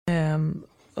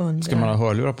undrar. Ska man ha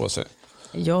hörlurar på sig?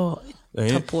 Jag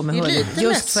tar på mig hörlurar. Det är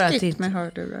lite läskigt med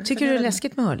hörlurar. Tycker du det är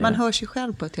läskigt med hörlurar? Man hör sig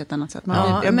själv på ett helt annat sätt.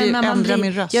 Ja, Jag ändrar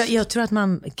min röst. Jag tror att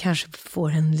man kanske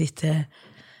får en lite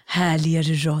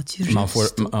härligare radioröst. Man får,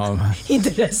 inte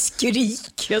det där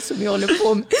skrika som jag håller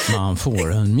på med. Man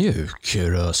får en mjuk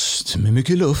röst med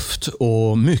mycket luft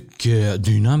och mycket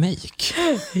dynamik.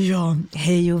 Ja,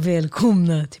 hej och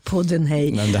välkomna till podden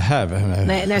Hej. Men det här...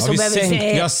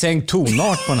 vi har sänkt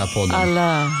tonart på den här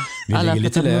podden. Vi ligger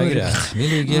lite lägre. Vi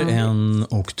ligger en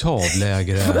oktav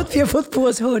lägre. För att vi har fått på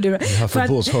oss hörlurar.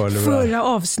 Förra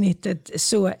avsnittet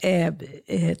så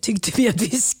tyckte vi att vi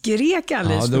skrek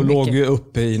alldeles för mycket. Då låg vi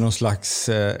uppe i någon slags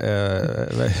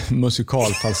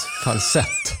musikalfalsett.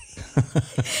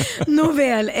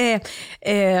 Nåväl,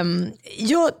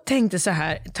 jag tänkte så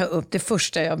här, det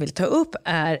första jag vill ta upp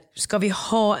är, ska vi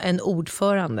ha en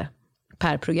ordförande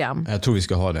per program? Jag tror vi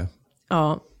ska ha det.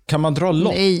 Ja. Kan man dra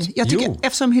lott? Nej, jag tycker,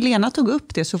 eftersom Helena tog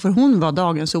upp det så får hon vara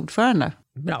dagens ordförande.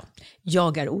 Bra,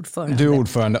 jag är ordförande. Du är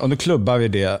ordförande, och nu klubbar vi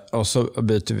det och så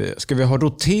byter vi. Ska vi ha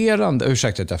roterande,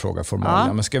 ursäkta att jag frågar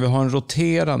formalia, men ska vi ha en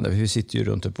roterande, vi sitter ju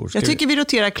runt ett bord. Jag tycker vi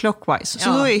roterar clockwise. Så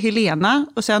då är Helena,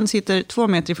 och sen sitter 2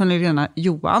 meter från Helena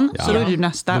Johan, så då är du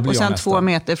nästa. Och sen 2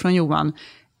 meter från Johan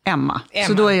Emma.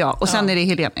 Så då är jag, och sen är det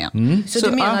Helena igen. Så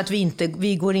du menar att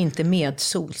vi går inte med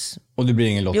sols? Och det blir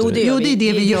ingen lotteri? Jo, det är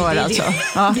det vi gör alltså.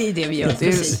 Det är det vi gör,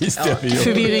 precis.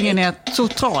 Förvirringen är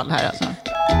total här alltså.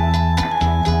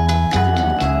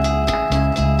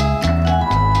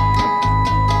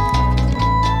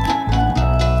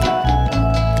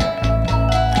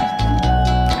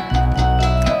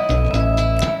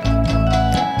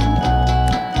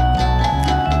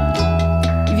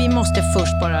 Vi måste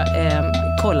först bara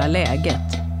kolla läget.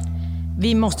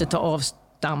 Vi måste ta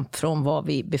avstamp från var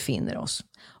vi befinner oss.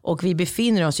 Och vi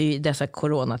befinner oss i dessa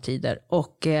coronatider.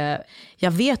 Och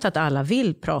jag vet att alla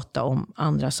vill prata om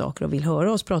andra saker och vill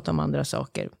höra oss prata om andra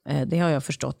saker. Det har jag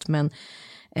förstått. Men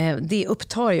det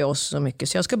upptar ju oss så mycket.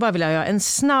 Så jag ska bara vilja göra en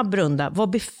snabb runda. Var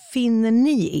befinner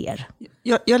ni er?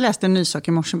 Jag läste en ny sak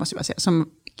i morse, måste jag säga, som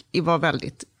var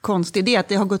väldigt konstig. Det är att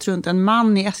det har gått runt en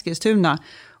man i Eskilstuna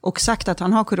och sagt att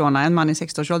han har corona, en man i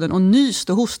 60-årsåldern, och nyst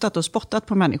och hostat och spottat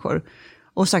på människor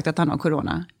och sagt att han har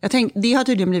corona. Jag tänkte, det har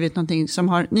tydligen blivit någonting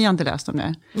som ni har inte läst om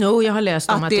det? Jo, jag har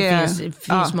läst om att det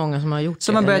finns många som har gjort det.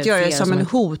 Som har börjat göra det som en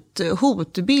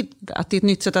hotbild. Att det är ett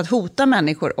nytt sätt att hota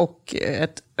människor och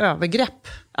ett övergrepp.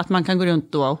 Att man kan gå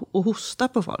runt då och hosta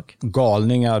på folk.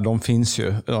 Galningar, de finns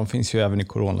ju även i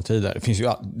coronatider.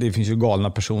 Det finns ju galna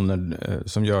personer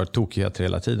som gör tokigheter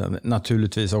hela tiden.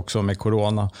 Naturligtvis också med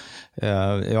corona.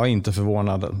 Jag är inte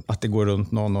förvånad att det går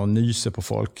runt någon och nyser på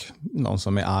folk. Någon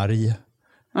som är arg.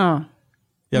 Ja.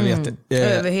 Jag vet det.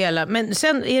 Över hela. Men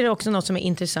sen är det också något som är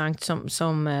intressant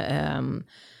som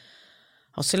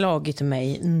har slagit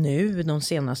mig nu de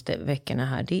senaste veckorna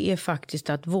här. Det är faktiskt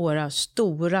att våra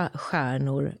stora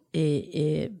stjärnor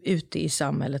ute i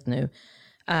samhället nu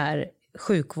är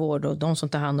sjukvård och de som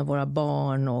tar hand om våra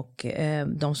barn och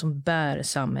de som bär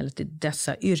samhället i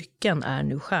dessa yrken är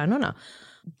nu stjärnorna.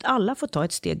 Alla får ta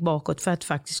ett steg bakåt för att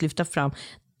faktiskt lyfta fram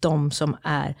de som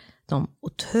är de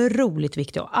otroligt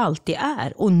viktiga och alltid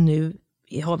är. Och nu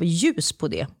har vi ljus på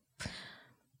det.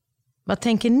 Vad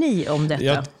tänker ni om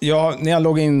detta? När jag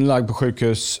låg inlagd på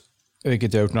sjukhus,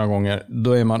 vilket jag har gjort några gånger,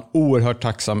 då är man oerhört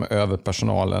tacksam över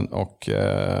personalen och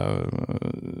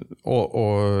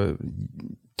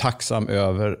tacksam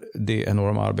över det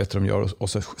enorma arbete de gör, och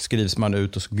så skrivs man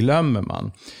ut och så glömmer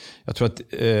man. Jag tror att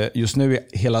just nu är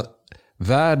hela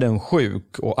världen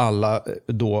sjuk och alla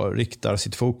då riktar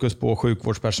sitt fokus på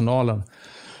sjukvårdspersonalen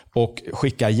och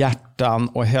skickar hjärtan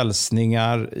och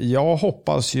hälsningar. Jag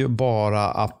hoppas ju bara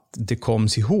att det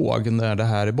koms ihåg när det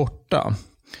här är borta.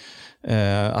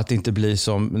 Att det inte blir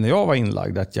som när jag var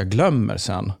inlagd, att jag glömmer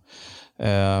sen.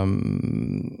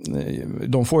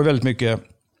 De får ju väldigt mycket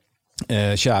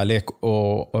kärlek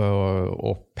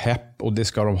och pepp, och det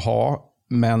ska de ha.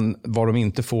 Men vad de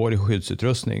inte får är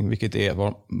skyddsutrustning, vilket är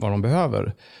vad de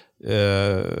behöver.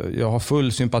 Jag har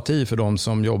full sympati för de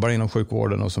som jobbar inom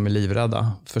sjukvården och som är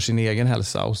livrädda för sin egen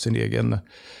hälsa och sin egen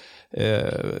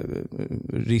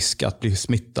risk att bli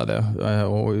smittade.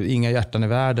 Och inga hjärtan i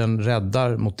världen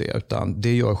räddar mot det, utan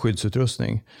det gör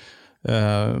skyddsutrustning.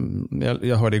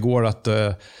 Jag hörde igår att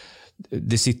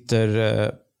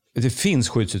det finns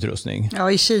skyddsutrustning.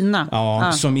 Ja, i Kina.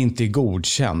 Ja, som inte är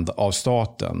godkänd av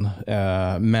staten.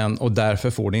 Och därför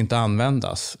får det inte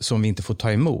användas, som vi inte får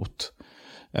ta emot.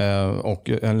 Och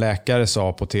en läkare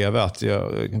sa på tv att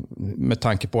med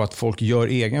tanke på att folk gör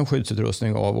egen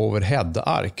skyddsutrustning av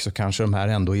overhead-ark så kanske de här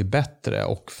ändå är bättre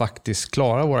och faktiskt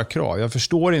klarar våra krav. Jag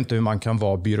förstår inte hur man kan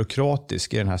vara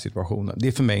byråkratisk i den här situationen. Det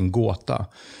är för mig en gåta.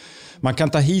 Man kan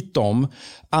ta hit dem,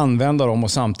 använda dem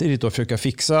och samtidigt då försöka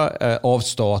fixa av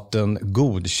staten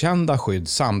godkända skydd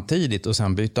samtidigt och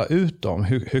sen byta ut dem.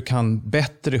 Hur kan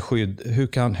bättre skydd,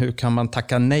 hur kan man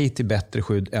tacka nej till bättre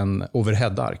skydd än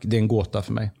overhead-ark? Det är en gåta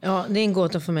för mig. Ja, det är en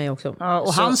gåta för mig också. Ja,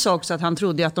 och han sa också att han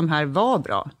trodde att de här var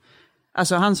bra.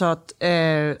 Alltså han sa att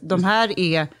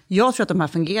jag tror att de här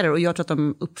fungerar och jag tror att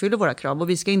de uppfyller våra krav. Och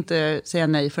vi ska inte säga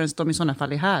nej förrän de i sådana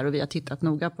fall är här och vi har tittat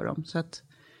noga på dem. Så att...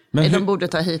 Men de borde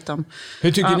ta hit dem.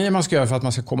 Hur tycker ni man ska göra för att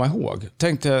man ska komma ihåg?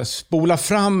 Tänk dig spola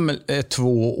fram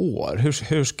 2 år.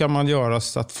 Hur ska man göra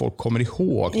så att folk kommer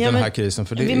ihåg den här krisen?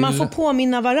 För det man får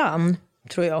påminna varann,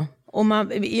 tror jag. Och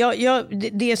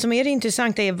det som är det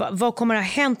intressanta är vad kommer att ha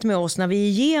hänt med oss när vi är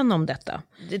igenom detta.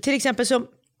 Till exempel så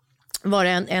var det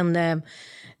en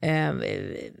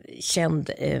känd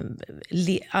en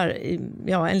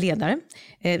ledare.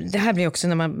 Det här blir också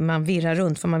när man virrar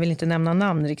runt för man vill inte nämna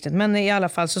namn riktigt. Men i alla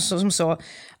fall som sa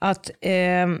att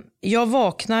jag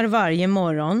vaknar varje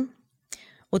morgon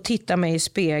och tittar mig i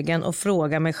spegeln och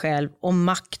frågar mig själv om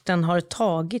makten har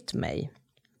tagit mig.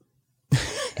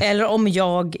 Eller om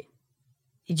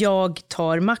jag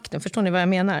tar makten. Förstår ni vad jag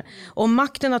menar? Om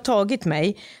makten har tagit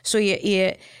mig så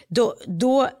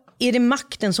då är det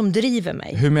makten som driver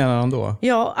mig. Hur menar han då?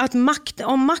 Ja, att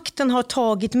om makten har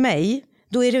tagit mig,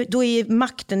 då är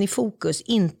makten i fokus.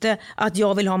 Inte att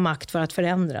jag vill ha makt för att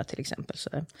förändra till exempel. Så.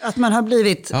 Att man har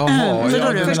blivit...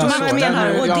 Förstår man vad jag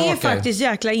menar? Och det är faktiskt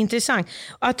jäkla intressant.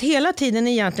 Att hela tiden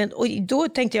egentligen, och då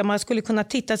tänkte jag man skulle kunna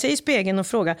titta sig i spegeln och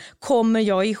fråga, kommer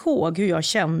jag ihåg hur jag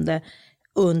kände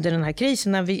under den här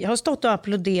krisen när vi har stått och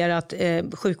applåderat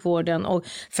sjukvården, och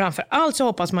framförallt så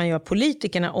hoppas man ju att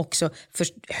politikerna också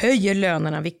höjer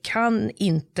lönerna. Vi kan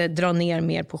inte dra ner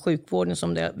mer på sjukvården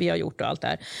som vi har gjort och allt det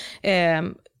här.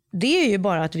 Det är ju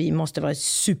bara att vi måste vara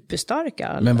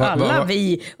superstarka. Men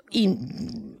vi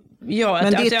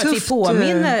påminner det är en tuff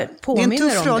om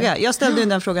fråga. det. Jag ställde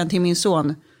den frågan till min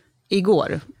son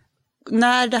igår.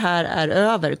 När det här är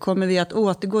över, kommer vi att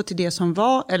återgå till det som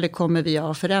var eller kommer vi att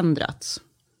ha förändrats?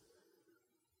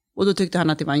 Och då tyckte han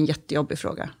att det var en jättejobbig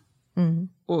fråga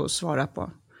att svara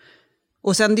på.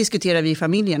 Och sen diskuterade vi i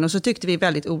familjen och så tyckte vi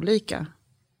väldigt olika.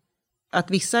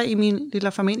 Att vissa i min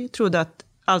lilla familj trodde att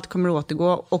allt kommer att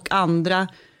återgå och andra,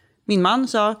 min man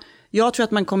sa, jag tror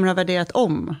att man kommer att ha värderat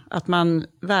om. Att man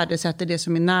värdesätter det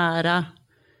som är nära,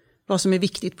 vad som är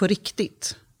viktigt på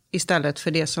riktigt istället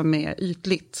för det som är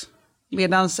ytligt.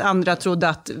 Medan andra trodde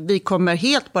att vi kommer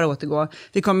helt bara återgå.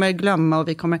 Vi kommer glömma och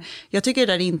Jag tycker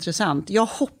det där är intressant. Jag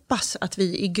hoppas att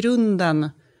vi i grunden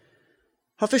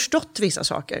har förstått vissa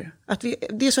saker. Att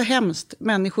det är så hemskt.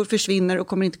 Människor försvinner och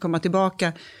kommer inte komma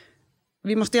tillbaka.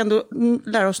 Vi måste ändå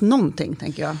lära oss någonting,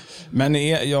 tänker jag. Men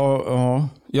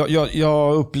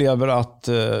jag upplever att...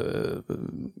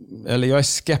 Eller jag är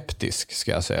skeptisk,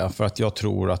 ska jag säga. För att jag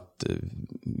tror att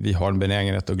vi har en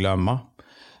benägenhet att glömma.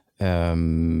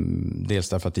 Dels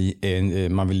därför att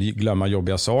man vill glömma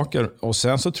jobbiga saker. Och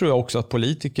sen så tror jag också att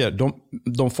politiker,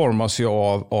 de formas ju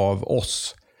av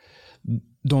oss.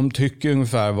 De tycker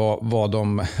ungefär vad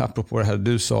de, apropå det här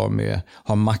du sa med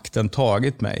har makten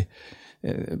tagit mig.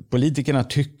 Politikerna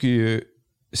tycker ju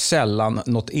sällan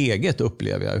något eget,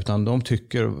 upplever jag, utan de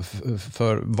tycker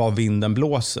för vad vinden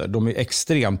blåser. De är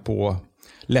extremt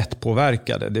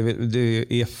lättpåverkade.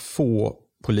 Det är få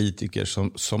politiker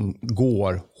som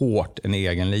går hårt en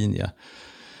egen linje.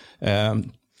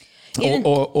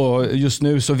 Och just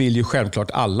nu så vill ju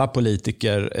självklart alla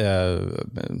politiker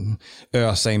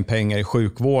ösa in pengar i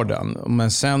sjukvården.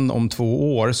 Men sen om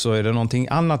 2 år så är det någonting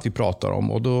annat vi pratar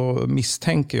om. Och då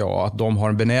misstänker jag att de har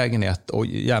en benägenhet att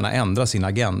gärna ändra sin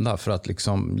agenda för att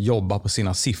liksom jobba på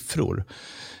sina siffror.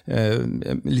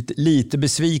 Lite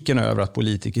besviken över att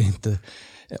politiker inte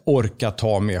orka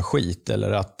ta mer skit,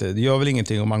 eller att det gör väl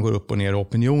ingenting om man går upp och ner i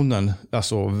opinionen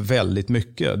alltså väldigt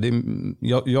mycket.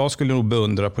 Jag skulle nog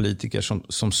beundra politiker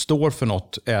som står för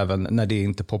något även när det är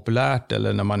inte är populärt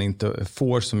eller när man inte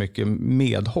får så mycket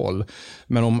medhåll.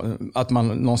 Men att man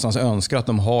någonstans önskar att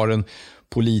de har en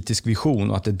politisk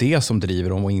vision och att det är det som driver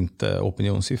dem och inte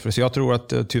opinionssiffror. Så jag tror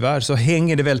att tyvärr så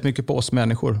hänger det väldigt mycket på oss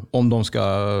människor om de ska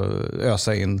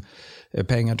ösa in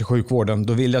pengar till sjukvården.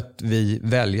 Då vill jag att vi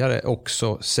väljare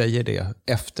också säger det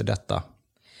efter detta.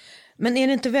 Men är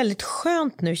det inte väldigt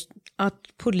skönt nu att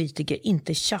politiker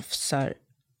inte tjafsar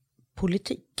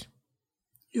politik?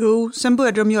 Jo, sen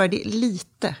började de göra det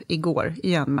lite igår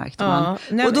igen, märkte man.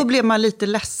 Och då blev man lite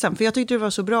ledsen, för jag tyckte det var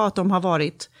så bra att de har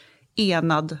varit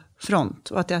enad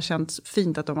front och att det har känts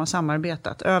fint att de har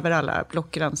samarbetat över alla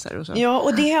blockgränser och så. Ja,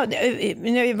 och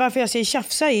varför jag säger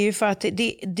tjafsa är ju för att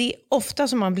det är ofta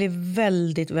som man blir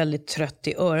väldigt, väldigt trött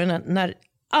i öronen när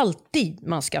alltid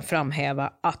man ska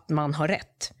framhäva att man har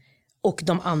rätt och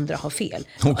de andra har fel.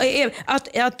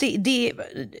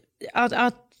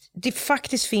 Att det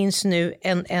faktiskt finns nu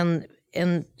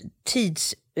en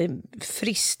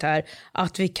tidsfrist här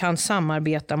att vi kan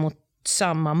samarbeta mot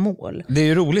samma mål. Det är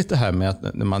ju roligt det här med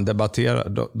att när man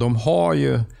debatterar, de har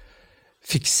ju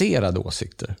fixerade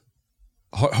åsikter.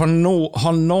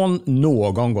 Har någon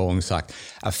någon gång sagt,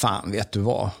 fan vet du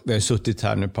vad, vi har ju suttit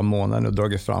här nu ett par månader och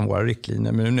dragit fram våra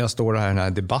riktlinjer, men nu när jag står här i den här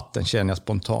debatten känner jag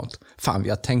spontant, fan vi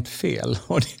har tänkt fel.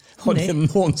 Har det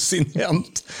någonsin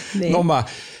hänt? Nej. Någon bara,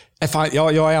 fan,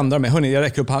 jag ändrar mig. Hörrni, jag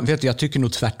räcker upp hand. Vet du, jag tycker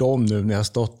nog tvärtom nu när jag har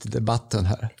stått i debatten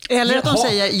här. Eller att de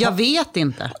säger, jag vet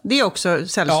inte. Det är också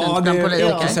sällsynt bland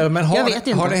politiker. Men jag vet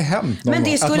inte. Har det hänt någon Men det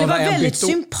gång skulle vara väldigt bytt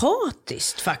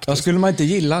sympatiskt faktiskt. Ja, skulle man inte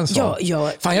gilla en sån?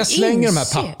 Fan, jag slänger de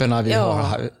här papperna vi har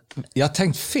här. Jag har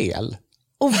tänkt fel.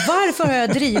 Och varför har jag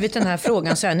drivit den här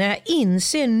frågan så här när jag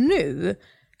inser nu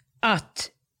att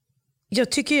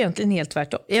jag tycker egentligen helt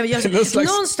tvärtom.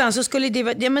 Någonstans så skulle det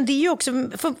vara, ja, men det är ju också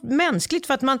för mänskligt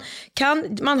för att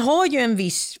man har ju en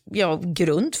viss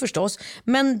grund förstås,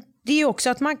 men det är också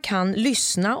att man kan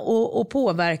lyssna och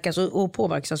påverkas och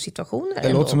påverkas av situationer.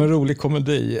 Det låter som en rolig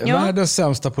komedi. Ja. Världens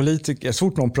sämsta politiker, så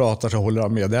fort någon pratar så håller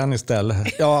han med den istället.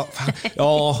 Ja,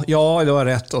 det var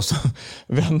rätt. Och så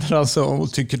vänder han sig om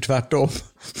och tycker tvärtom.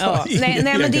 Ja. Nej,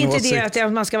 men det är inte det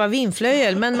att man ska vara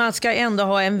vindflöjel, men man ska ändå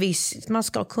ha man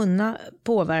ska kunna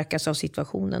påverkas av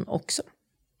situationen också.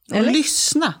 Och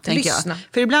lyssna, tänker jag.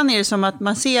 För ibland är det som att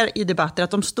man ser i debatter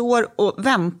att de står och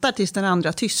väntar tills den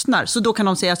andra tystnar. Så då kan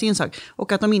de säga sin sak.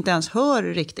 Och att de inte ens hör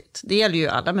riktigt. Det gäller ju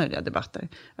alla möjliga debatter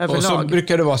överlag. Och så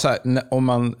brukar det vara så här, om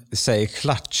man säger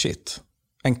klatschigt.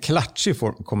 En klatschig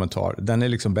kommentar, den är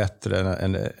liksom bättre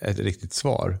än ett riktigt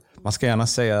svar. Man ska gärna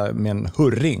säga med en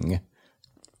hurring.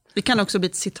 Det kan också bli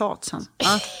ett citat sen.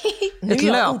 Ja. Nu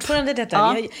är jag ordförande detta.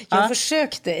 Ja. Jag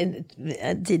försökte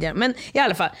tidigare. Men i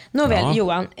alla fall. Nåväl,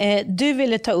 Johan. Du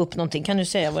ville ta upp någonting. Kan du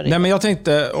säga vad det är? Nej, men jag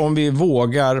tänkte om vi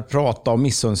vågar prata om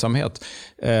missundsamhet.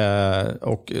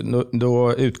 Och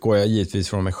då utgår jag givetvis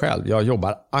från mig själv. Jag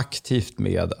jobbar aktivt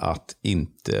med att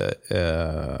inte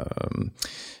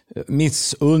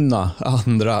missunna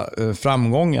andra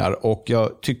framgångar. Och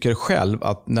jag tycker själv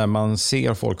att när man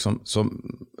ser folk som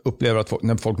upplever att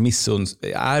när folk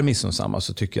är missundsamma,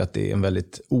 så tycker jag att det är en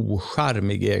väldigt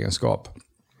ocharmig egenskap.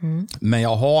 Men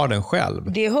jag har den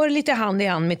själv. Det hör lite hand i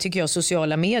hand med, tycker jag,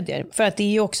 sociala medier. För att det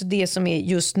är ju också det som är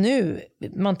just nu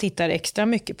man tittar extra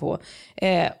mycket på.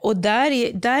 Och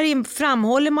där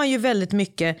framhåller man ju väldigt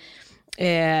mycket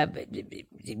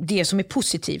det som är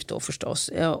positivt då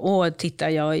förstås. Och tittar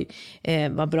jag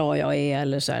vad bra jag är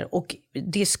eller så här. Och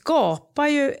det skapar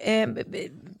ju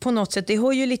på något sätt, det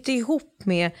hör ju lite ihop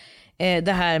med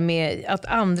det här med att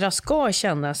andra ska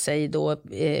känna sig då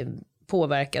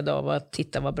påverkad av att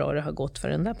titta vad bra det har gått för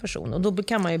den där personen. Och då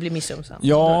kan man ju bli missunnsam.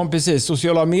 Ja, precis.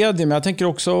 Sociala medier, men jag tänker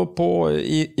också på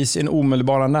i sin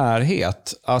omedelbara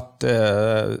närhet att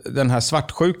den här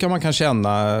svartsjukan man kan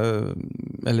känna,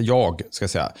 eller jag ska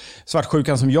säga,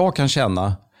 svartsjukan som jag kan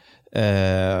känna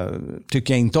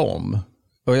tycker jag inte om.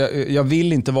 Och jag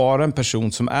vill inte vara en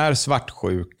person som är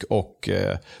svartsjuk och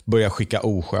börjar skicka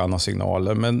osköna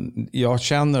signaler. Men jag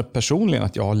känner personligen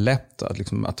att jag har lätt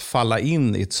att falla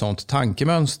in i ett sånt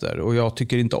tankemönster. Och jag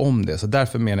tycker inte om det. Så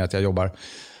därför menar jag att jag jobbar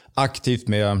aktivt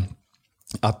med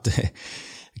att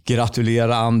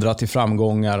gratulera andra till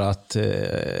framgångar.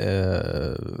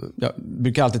 Jag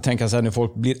brukar alltid tänka så här när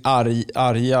folk blir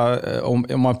arga. Om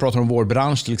man pratar om vår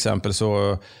bransch till exempel,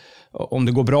 så om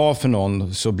det går bra för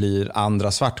någon så blir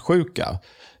andra svartsjuka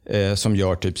som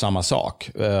gör typ samma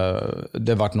sak.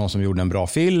 Det varit någon som gjorde en bra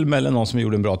film eller någon som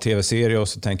gjorde en bra tv-serie och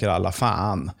så tänker alla,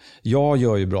 fan, jag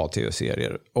gör ju bra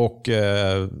tv-serier. Och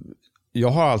jag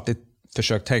har alltid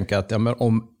försökt tänka att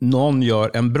om någon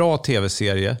gör en bra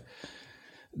tv-serie,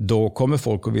 då kommer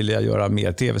folk att vilja göra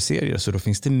mer tv-serier, så då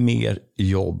finns det mer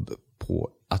jobb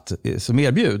som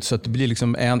erbjuds, så att det blir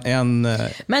liksom en...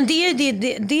 Men det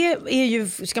är ju,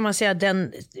 ska man säga, det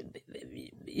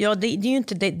är ju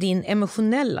inte din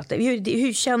emotionella...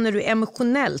 Hur känner du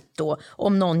emotionellt då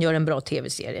om någon gör en bra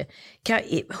tv-serie?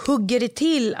 Hugger det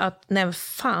till att nej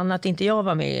fan att inte jag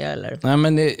var med eller? Nej,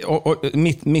 men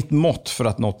mitt mått för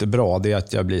att något är bra, det är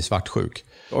att jag blir svartsjuk.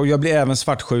 Och jag blir även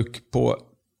svartsjuk på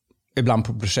ibland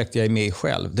på projekt jag är med i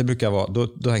själv. Det brukar vara, då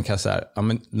tänker jag så här, ja,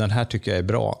 men den här tycker jag är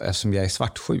bra eftersom jag är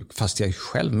svartsjuk fast jag är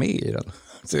själv med i den.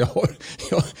 Så jag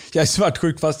är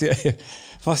svartsjuk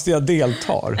fast jag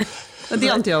deltar. Det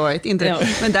har inte jag varit. Inte. Ja.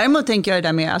 Men däremot tänker jag det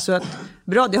där med, alltså att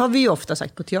bra, det har vi ju ofta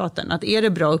sagt på teatern, att är det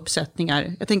bra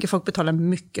uppsättningar, jag tänker folk betalar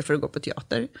mycket för att gå på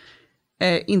teater.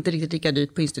 Inte riktigt lika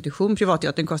dyrt på institution.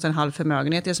 Privatteatern kostar en halv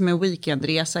förmögenhet. Det är som en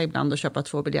weekendresa ibland att köpa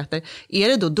 2 biljetter. Är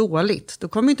det då dåligt, då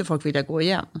kommer inte folk vilja gå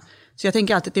igen. Så jag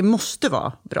tänker alltid att det måste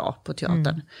vara bra på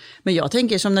teatern. Men jag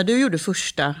tänker som när du gjorde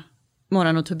första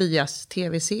Morran och Tobias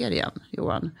tv-serien,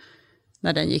 Johan,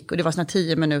 när den gick och det var såna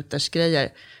 10 minuters grejer.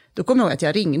 Då kommer jag ihåg att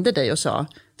jag ringde dig och sa,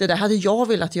 det där hade jag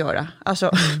velat göra.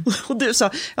 Alltså, och du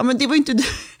sa, ja men det var inte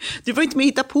du var inte med att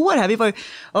hitta på det här. Vi var ju,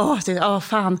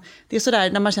 fan, det är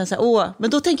sådär när man känner så här, men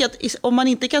då tänker jag att om man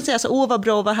inte kan säga så, vad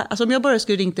bra, alltså om jag bara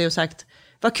skulle ringt dig och sagt,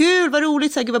 vad kul, vad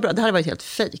roligt, säkert vad bra. Det hade varit helt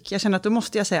fejk. Jag känner att då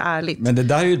måste jag säga ärligt. Men det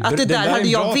där är ju, att det där hade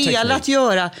jag velat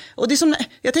göra. Och det är som,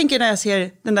 jag tänker när jag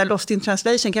ser den där Lost in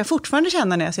translation, kan jag fortfarande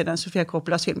känna när jag ser den Sofia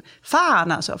Coppolas film.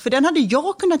 Fan alltså, för den hade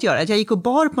jag kunnat göra. Att jag gick och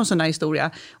bar på en sån här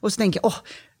historia. Och så tänker jag,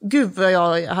 gud vad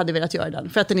jag hade velat göra den.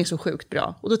 För att den är så sjukt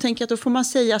bra. Och då tänker jag att då får man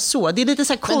säga så. Det är lite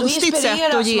så här konstigt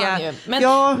sätt att ge.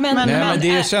 Men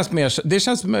det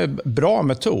känns som en bra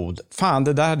metod. Fan,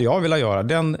 det där hade jag velat göra.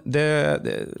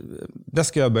 Det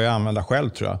ska jag börja använda själv,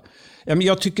 tror jag.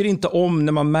 Jag tycker inte om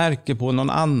när man märker på någon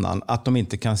annan att de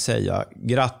inte kan säga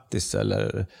grattis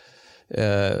eller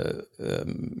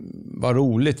vad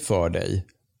roligt för dig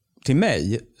till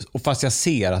mig. Och fast jag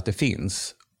ser att det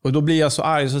finns. Och då blir jag så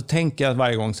arg, så tänker jag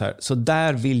varje gång så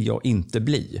där vill jag inte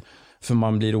bli. För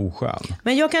man blir oskön.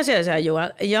 Men jag kan säga så här, Johan.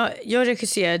 Jag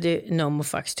regisserade No More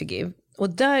Fucks to Give. Och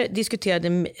där diskuterade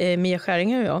Mia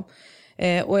Skäringer och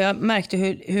jag. Och jag märkte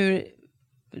hur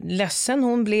ledsen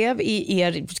hon blev i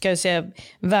er, ska jag säga,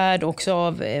 värld också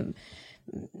av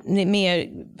mer,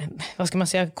 vad ska man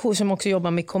säga, som också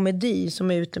jobbar med komedi,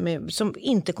 som är ute med, som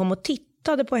inte kom och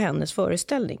tittade på hennes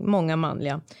föreställning. Många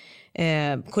manliga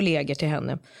kollegor till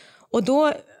henne. Och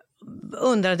då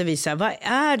undrade vi så här, vad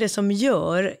är det som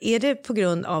gör, är det på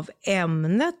grund av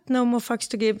ämnet No More Fucks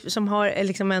to Give som har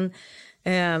liksom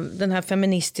den här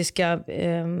feministiska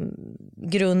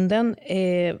grunden,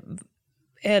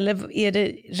 eller är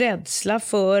det rädsla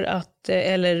för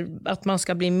att man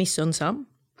ska bli missundsam?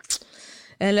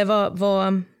 Eller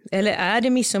eller är det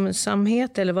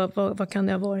missundsamhet, eller vad kan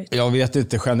det ha varit? Jag vet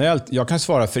inte generellt. Jag kan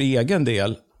svara för egen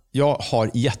del. Jag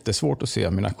har jättesvårt att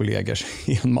se mina kollegors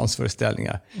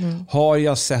enmansföreställningar. Har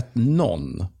jag sett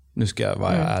någon, nu ska jag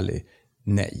vara ärlig,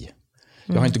 nej.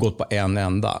 Jag har inte gått på en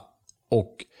enda.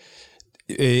 Och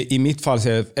i mitt fall,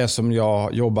 eftersom jag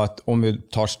har jobbat, om vi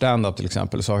tar stand-up till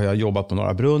exempel, så har jag jobbat på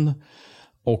Norra Brunn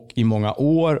och i många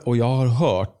år, och jag har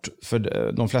hört,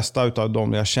 för de flesta av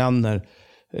dem jag känner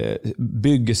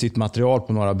bygger sitt material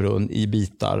på Norra Brunn i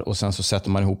bitar och sen så sätter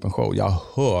man ihop en show. Jag har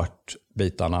hört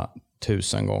bitarna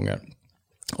 1000 gånger.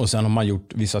 Och sen har man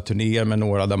gjort vissa turnéer med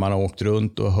några där man har åkt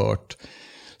runt och hört.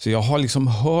 Så jag har liksom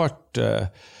hört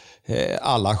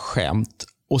alla skämt.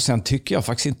 Och sen tycker jag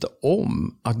faktiskt inte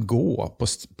om att gå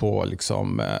på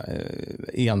liksom,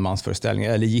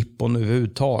 enmansföreställningar eller jippon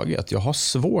överhuvudtaget. Jag har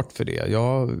svårt för det.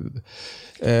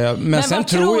 Men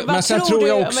sen tror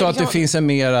jag också att det finns en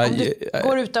mera... Om du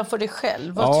går utanför dig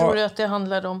själv, vad tror du att det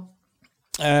handlar om?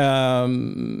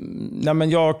 Nej, men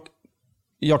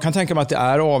jag kan tänka mig att det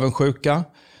är avundsjuka.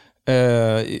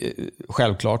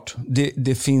 Självklart.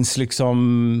 Det finns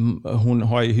liksom, hon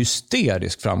har ju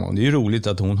hysterisk framgång. Det är ju roligt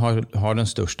att hon har den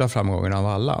största framgången av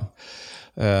alla.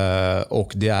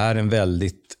 Och det är en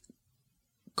väldigt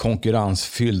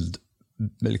konkurrensfylld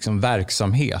liksom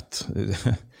verksamhet.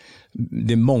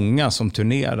 Det är många som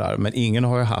turnerar, men ingen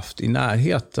har ju haft i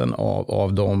närheten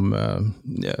av de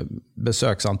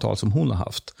besöksantal som hon har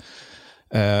haft.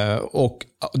 Och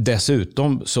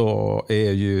dessutom så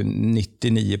är ju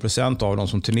 99% av de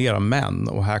som turnerar män,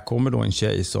 och här kommer då en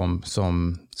tjej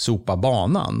som sopar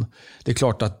banan. Det är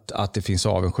klart att det finns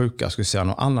avundsjuka. Skulle säga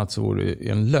något annat så vore det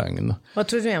en lögn. Vad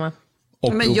tror du, Emma?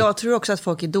 Men jag tror också att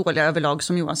folk är dåliga överlag,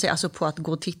 som Johan säger, alltså på att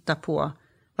gå och titta på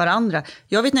varandra.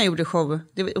 Jag vet när jag gjorde show,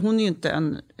 hon är ju inte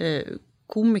en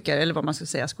komiker, eller vad man ska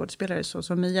säga, skådespelare så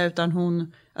som Mia, utan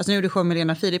hon, alltså när jag gjorde show med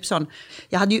Lena Philipsson,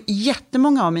 jag hade ju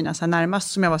jättemånga av mina så här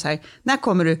närmast som jag var så här, när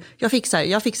kommer du? Jag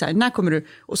fixar, när kommer du?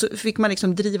 Och så fick man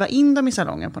liksom driva in dem i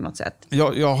salongen på något sätt.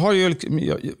 Jag har ju,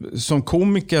 som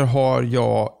komiker har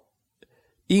jag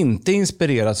inte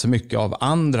inspirerat så mycket av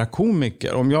andra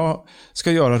komiker. Om jag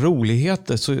ska göra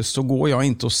roligheter så går jag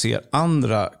inte och ser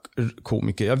andra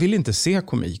komiker. Jag vill inte se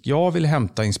komik. Jag vill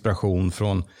hämta inspiration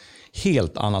från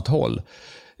helt annat håll.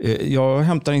 Jag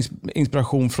hämtar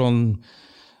inspiration från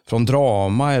från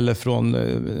drama eller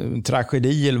från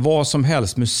tragedi eller vad som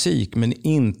helst, musik, men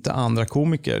inte andra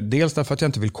komiker. Dels därför att jag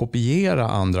inte vill kopiera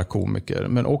andra komiker,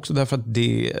 men också därför att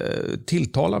det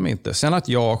tilltalar mig inte. Sen att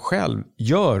jag själv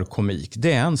gör komik,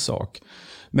 det är en sak.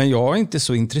 Men jag är inte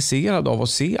så intresserad av att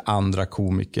se andra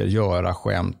komiker göra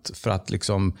skämt för att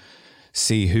liksom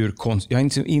se hur... Jag är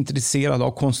inte intresserad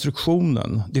av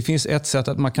konstruktionen. Det finns ett sätt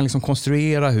att man kan liksom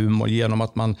konstruera humor genom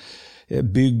att man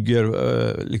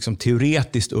bygger liksom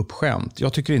teoretiskt upp skämt.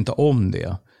 Jag tycker inte om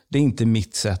det. Det är inte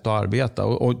mitt sätt att arbeta.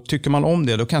 Och tycker man om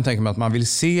det, då kan jag tänka mig att man vill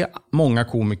se många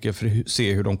komiker för att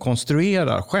se hur de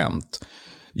konstruerar skämt.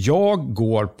 Jag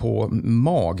går på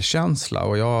magkänsla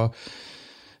och jag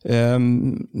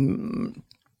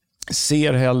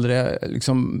ser hellre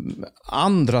liksom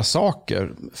andra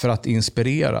saker för att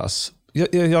inspireras.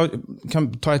 Jag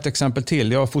kan ta ett exempel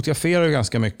till. Jag fotograferar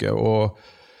ganska mycket och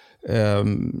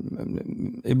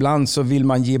ibland så vill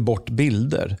man ge bort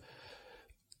bilder.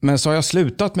 Men så har jag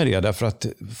slutat med det därför att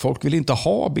folk vill inte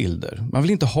ha bilder. Man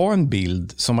vill inte ha en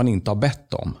bild som man inte har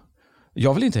bett om.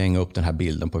 Jag vill inte hänga upp den här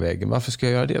bilden på väggen. Varför ska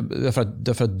jag göra det?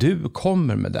 Därför att du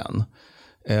kommer med den.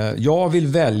 Jag vill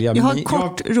välja... Jag har en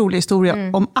kort rolig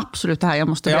historia om absolut det här. Jag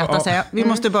måste berätta. Säga. Vi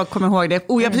måste bara komma ihåg det.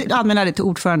 Jag använder det till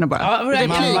ordförande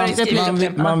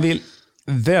bara. Man vill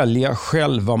välja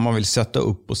själv vad man vill sätta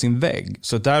upp på sin vägg.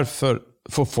 Så därför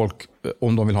får folk,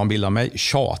 om de vill ha en bild av mig,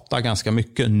 tjata ganska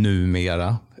mycket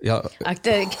numera. Jag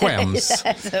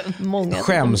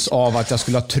skäms av att jag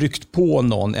skulle ha tryckt på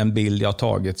någon en bild jag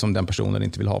tagit som den personen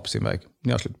inte vill ha på sin vägg.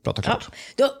 Ni har slutat prata klart.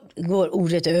 Ja, då går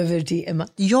ordet över till Emma.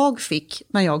 Jag fick,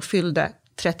 när jag fyllde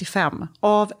 35,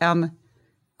 av en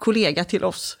kollega till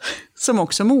oss som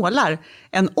också målar,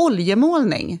 en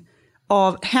oljemålning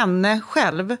av henne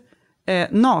själv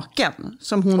naken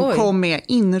som hon kom med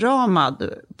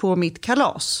inramad på mitt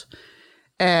kalas.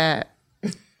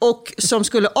 Och som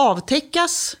skulle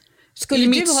avtäckas i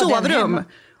mitt sovrum.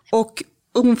 Och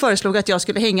hon föreslog att jag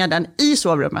skulle hänga den i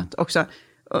sovrummet också.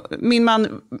 Min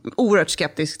man oerhört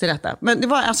skeptisk till detta. Men det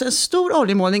var alltså en stor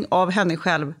oljemålning av henne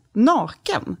själv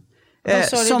naken.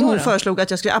 Som hon föreslog att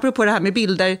jag skulle, apropå det här med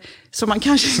bilder som man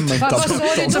kanske som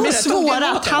är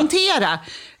svåra att hantera.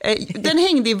 Den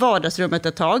hängde i vardagsrummet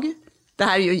ett tag. Det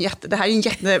här är en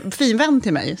jättefin vän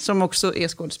till mig som också är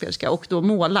skådespelerska och då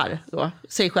målar då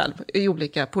sig själv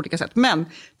på olika sätt. Men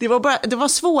det var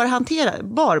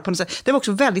svårhanterbar på något sätt. Det var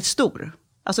också väldigt stor.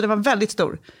 Alltså det var väldigt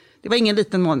stor. Det var ingen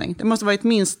liten målning. Det måste varit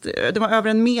det var över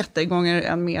 1 meter gånger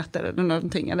 1 meter eller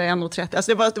någonting, eller 1,30.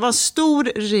 Alltså det var en stor,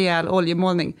 rejäl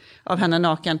oljemålning av henne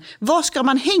naken. Vad ska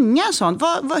man hänga sånt?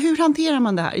 Hur hanterar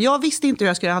man det här? Jag visste inte hur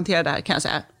jag skulle hantera det här, kan jag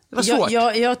säga. Det var svårt.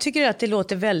 Jag tycker att det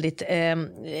låter väldigt...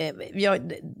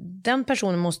 den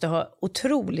personen måste ha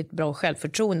otroligt bra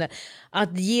självförtroende.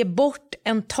 Att ge bort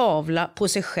en tavla på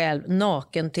sig själv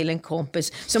naken till en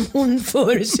kompis som hon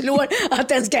föreslår att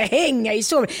den ska hänga i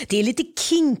sovrummet. Det är lite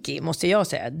kinky, måste jag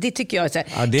säga. Det tycker jag är så här.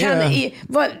 Ja,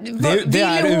 det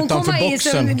är utanför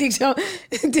boxen. Liksom,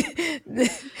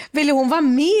 ville hon vara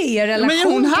med i er relation?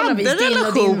 Men hon hade en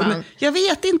relation. Jag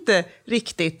vet inte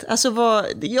riktigt. Alltså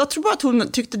jag tror bara att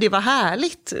hon tyckte det var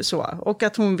härligt så. Och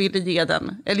att hon ville ge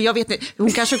den. Eller jag vet inte.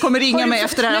 Hon kanske kommer ringa mig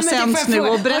efter det här sänds nu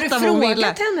och berätta vad hon ville. Har du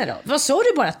frågat henne då? Vad sa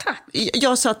du, bara tack?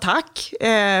 Jag sa tack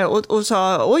och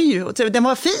sa oj, den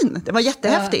var fin. Den var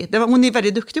jättehäftig. Hon är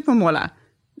väldigt duktig på att måla.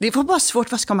 Det var bara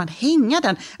svårt, vad ska man hänga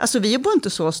den? Alltså vi är bara inte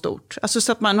så stort. Alltså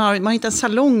så att man har inte en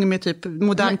salong med typ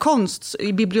modern konst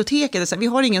i biblioteket. Så vi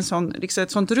har ingen sån, liksom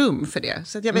ett sånt rum för det.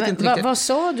 Så att jag vet inte riktigt. Vad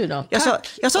sa du då?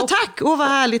 Jag sa tack, vad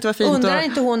härligt, vad fint. Undrar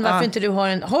inte hon varför inte du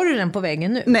har du den på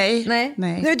väggen nu?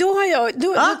 Nej.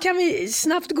 Då kan vi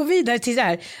snabbt gå vidare till det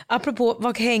här. Apropå,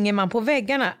 vad hänger man på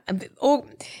väggarna? Och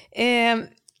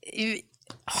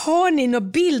har ni några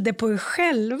bilder på er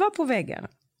själva på väggarna?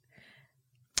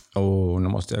 Nu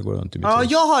måste jag gå runt i mitt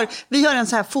hus. Vi har en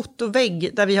så här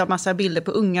fotovägg där vi har massa bilder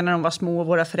på unga när de var små,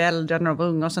 våra föräldrar när de var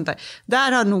unga och sånt där.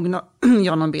 Där har nog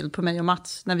jag någon bild på mig och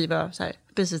Mats när vi var så här,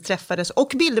 precis träffades.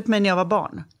 Och bilder på mig när jag var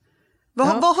barn. Vad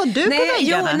har du på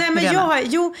väggarna?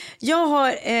 Jag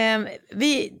har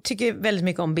vi tycker väldigt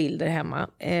mycket om bilder hemma.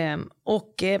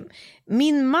 Och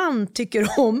min man tycker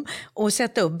om att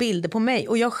sätta upp bilder på mig.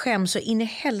 Och jag skäms så in i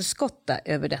helskotta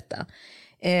över detta.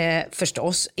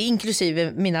 Förstås,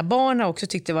 inklusive mina barn har också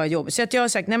tyckt det var jobbigt. Så att jag har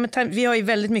sagt, vi har ju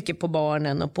väldigt mycket på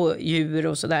barnen och på djur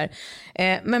och sådär.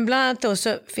 Men bland annat då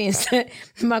så finns det,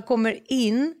 man kommer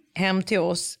in hem till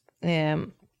oss,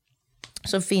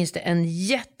 så finns det en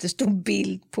jättestor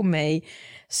bild på mig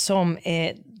som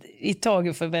är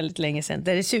tagen för väldigt länge sedan.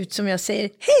 Där det ser ut som jag säger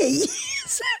hej.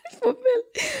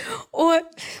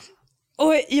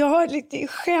 och jag har lite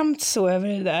skämt så över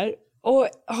det där. Och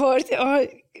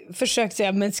har försökt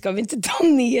säga, men ska vi inte ta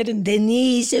ner den? Den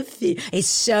är så fin. It's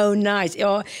so nice.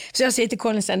 Ja, så jag säger till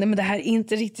Colin sen, nej, men det här är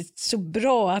inte riktigt så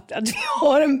bra att vi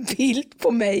har en bild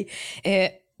på mig.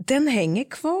 Den hänger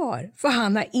kvar, för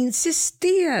han har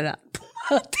insisterat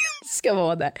på att den ska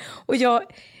vara där. Och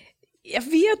jag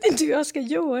vet inte hur jag ska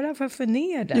göra för att få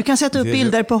ner den. Du kan sätta upp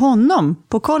bilder på honom,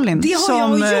 på Colin. Det har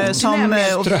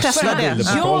jag gjort. Och testa det.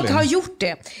 Jag har gjort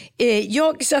det.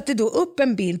 Jag satte då upp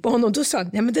en bild på honom och då sa han,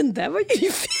 nej men den där var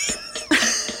ju fin.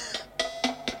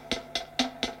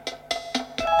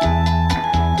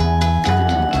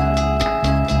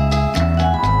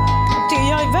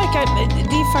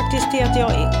 Det är faktiskt det att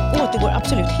jag återgår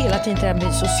absolut hela tiden till det här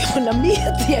med sociala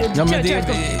medier. Ja, men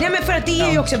nej, men för att det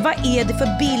är ju också, vad är det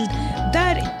för bild?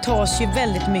 Där tas ju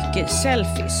väldigt mycket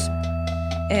selfies.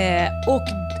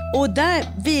 Och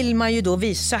där vill man ju då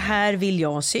visa, så här vill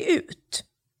jag se ut.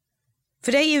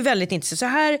 För det är ju väldigt intressant. Så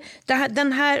här,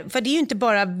 den här, för det är ju inte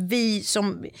bara vi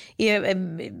som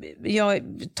jag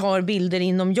tar bilder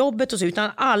inom jobbet och så,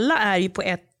 utan alla är ju på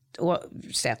ett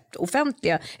sätt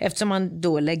offentliga, eftersom man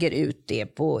då lägger ut det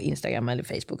på Instagram eller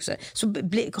Facebook, så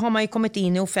har man ju kommit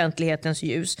in i offentlighetens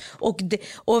ljus, och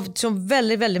så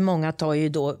väldigt, väldigt många tar ju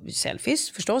då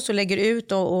selfies förstås och lägger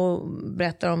ut och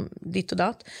berättar om ditt och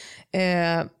datt.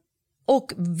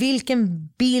 Och vilken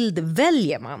bild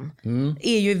väljer man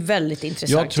är ju väldigt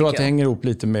intressant. Jag tror att det hänger ihop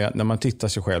lite med när man tittar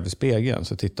sig själv i spegeln,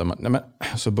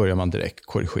 så börjar man direkt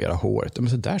korrigera håret. Men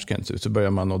så där ska det inte se ut. Så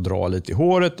börjar man att dra lite i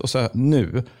håret och så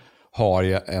nu har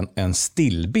jag en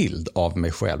stillbild av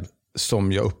mig själv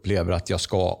som jag upplever att jag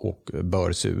ska och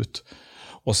bör se ut.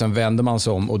 Och sen vänder man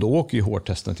sig om och då åker ju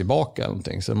hårtesten tillbaka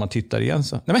någonting. Så man tittar igen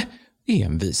så,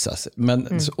 envisas.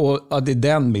 Och det är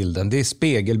den bilden, det är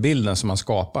spegelbilden som man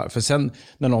skapar. För sen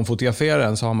när någon fotograferar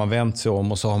en så har man vänt sig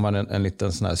om och så har man en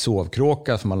liten sån här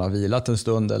sovkråka som man har vilat en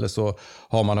stund, eller så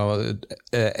har man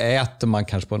äter man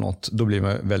kanske på något, då blir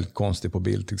man väldigt konstig på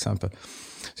bild till exempel.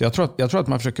 Så jag tror att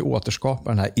man försöker återskapa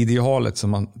den här idealet som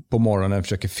man på morgonen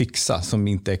försöker fixa, som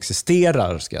inte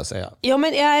existerar, ska jag säga. Ja,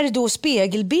 men är det då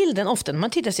spegelbilden? Ofta när man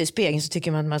tittar sig i spegeln så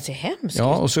tycker man att man ser hemskt.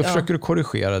 Ja, och så försöker du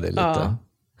korrigera det lite. Ja.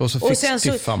 Och så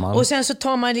tiffar man. Och sen så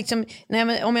tar man liksom,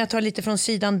 om jag tar lite från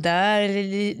sidan där,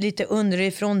 eller lite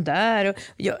underifrån där. Och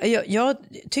jag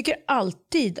tycker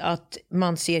alltid att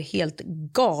man ser helt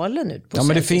galen ut på men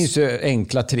det selfies. finns ju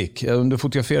enkla trick. Om du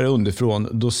fotograferar underifrån,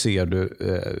 då ser du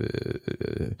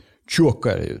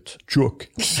tjockare ut. Tjock.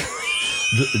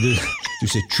 Du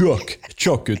ser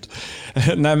tjock ut.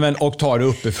 Och tar det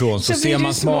uppifrån så ser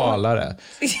man smalare.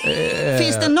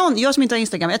 Finns det någon, jag som inte har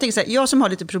Instagram, jag tänker så här, jag som har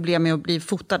lite problem med att bli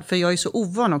fotad, för jag är så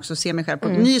ovan också att se mig själv på.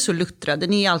 Ni är så luttrade,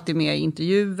 ni är alltid med i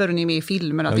intervjuer och ni är med i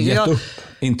filmer. Jag har gett upp,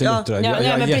 inte luttrad.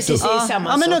 Jag men precis, det är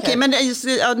samma men sak. okej, men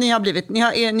ni har blivit,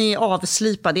 ni är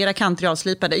avslipade, era kanter är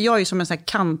avslipade. Jag är som en sån här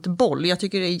kantboll, jag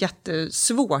tycker det är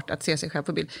jättesvårt att se sig själv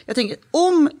på bild. Jag tänker,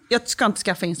 jag ska inte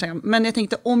skaffa Instagram, men jag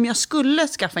tänkte om jag skulle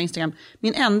skaffa Instagram,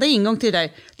 min enda ingång till det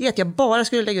där, det är att jag bara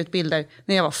skulle lägga ut bilder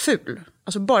när jag var ful.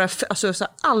 Alltså så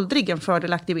aldrig en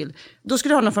fördelaktig bild. Då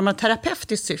skulle det ha någon form av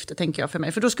terapeutiskt syfte, tänker jag, för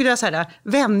mig. För då skulle jag så här,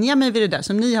 vänja mig vid det där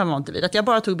som ni har vant vid. Att jag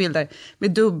bara tog bilder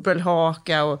med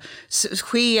dubbelhaka och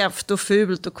skevt och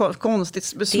fult och konstigt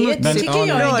smutsigt. Det tycker jag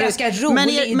är en ganska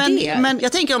rolig idé. Men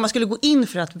jag tänker om man skulle gå in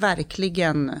för att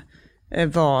verkligen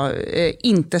vara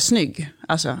inte snygg.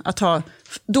 Alltså att ha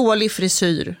dålig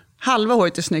frisyr. Halva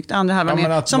håret är snyggt, andra halvan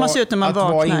är som man ser ut när man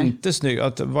vaknar. Att vara inte snygg,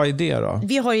 vad är det då?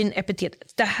 Vi har ju en epitet.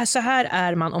 Så här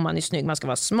är man om man är snygg. Man ska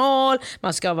vara smal,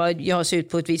 man ska se ut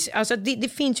på ett vis. Alltså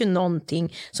det finns ju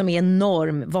någonting som är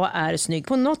norm. Vad är snygg?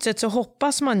 På något sätt så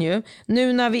hoppas man ju,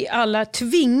 nu när vi alla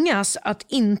tvingas att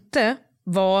inte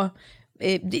vara...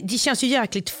 Det känns ju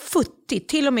jäkligt futtigt,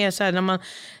 till och med så här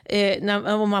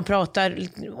när man pratar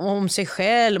om sig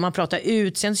själv och man pratar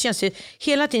ut, sen känns det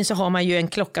hela tiden så har man ju en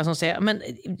klocka som säger men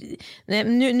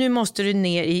nu måste du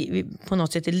ner i på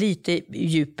något sätt lite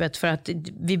djupet för att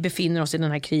vi befinner oss i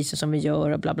den här krisen som vi gör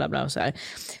och bla bla bla och så här.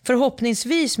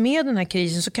 Förhoppningsvis med den här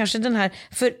krisen så kanske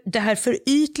det här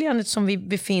förytligandet som vi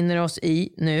befinner oss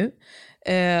i nu,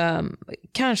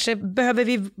 kanske behöver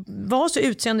vi vara så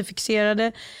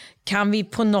utseendefixerade. Kan vi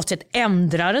på något sätt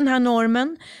ändra den här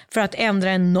normen? För att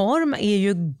ändra en norm är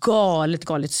ju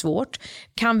galet svårt.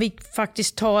 Kan vi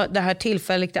faktiskt ta det här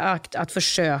tillfälligt i akt att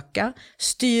försöka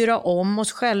styra om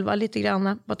oss själva lite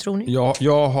grann? Vad tror ni?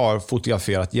 Jag har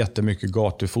fotograferat jättemycket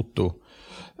gatufoto.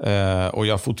 Och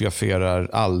jag fotograferar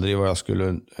aldrig vad jag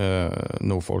skulle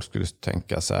nog folk skulle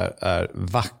tänka så här, är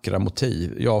vackra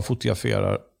motiv. Jag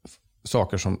fotograferar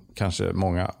saker som kanske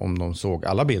många, om de såg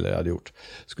alla bilder jag hade gjort,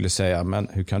 skulle säga, men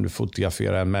hur kan du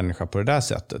fotografera en människa på det där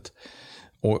sättet?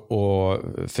 Och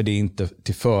för det är inte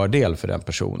till fördel för den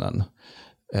personen.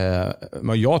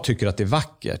 Men jag tycker att det är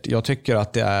vackert. Jag tycker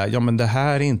att det är, men det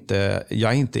här är inte,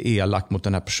 jag är inte elak mot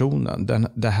den här personen.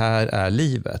 Det här är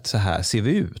livet, så här ser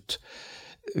vi ut.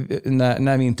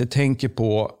 När vi inte tänker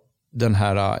på den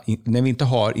här, när vi inte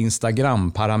har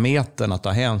Instagram-parametern att ta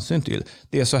hänsyn till.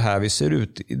 Det är så här vi ser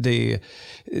ut.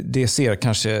 Det ser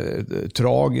kanske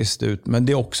tragiskt ut, men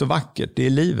det är också vackert. Det är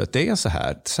livet, det är så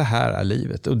här. Så här är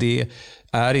livet. Och det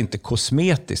är inte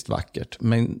kosmetiskt vackert,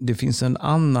 men det finns en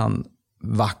annan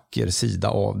vacker sida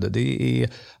av det. Det är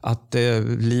att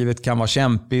livet kan vara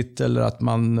kämpigt, eller att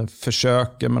man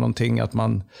försöker med någonting, att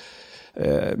man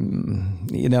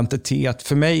identitet.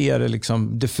 För mig är det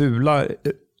liksom, det fula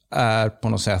är på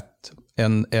något sätt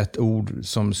ett ord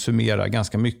som summerar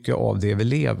ganska mycket av det vi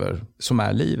lever, som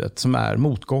är livet, som är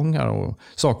motgångar och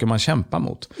saker man kämpar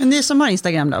mot. Men ni som har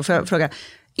Instagram då, får jag fråga,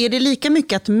 är det lika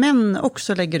mycket att män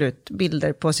också lägger ut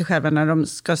bilder på sig själva när de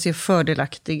ska se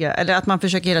fördelaktiga, eller att man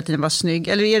försöker hela tiden vara snygg,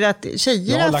 eller är det att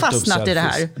tjejer har fastnat i det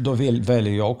här? Då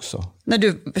väljer jag också. När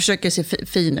du försöker se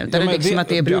fin ut, eller liksom att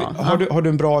det är bra. Har du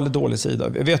en bra eller dålig sida?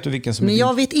 Vet du vilken som är Men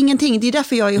jag vet ingenting, det är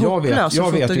därför jag är hopplös.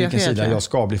 Jag vet vilken sida jag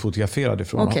ska bli fotograferad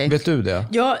ifrån. Okay. Vet du det?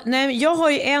 Jag har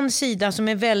ju en sida som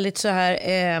är väldigt så här,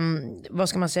 vad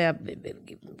ska man säga,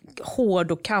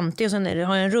 hård och kantig, och sen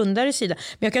har jag en rundare sida.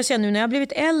 Men jag kan säga nu när jag har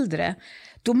blivit äldre,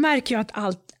 då märker jag att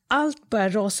allt börjar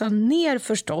rasa ner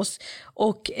förstås.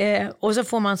 Och så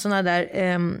får man såna där,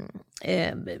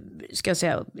 ska jag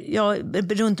säga,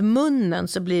 runt munnen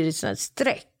så blir det såna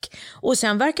streck. Och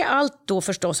sen verkar allt då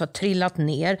förstås ha trillat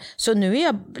ner. Så nu är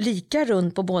jag lika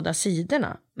rund på båda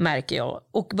sidorna, märker jag.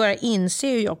 Och börjar inse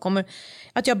hur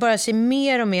att jag börjar se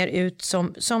mer och mer ut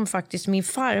som faktiskt min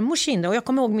farmors kinder. Och jag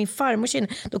kommer ihåg min farmors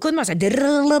kinder. Då kunde man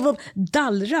säga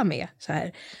dallra med så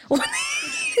här. Och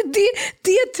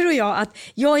det tror jag att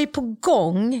jag är på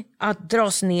gång att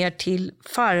dras ner till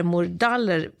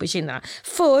farmordaller på kinderna.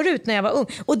 Förut när jag var ung.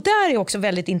 Och där är också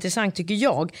väldigt intressant, tycker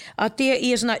jag, att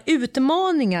det är såna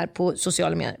utmaningar på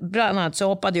sociala medier. Bland annat så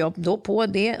hoppade jag då på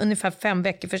det ungefär 5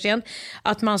 veckor för sent.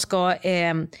 Att man ska...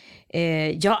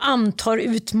 jag antar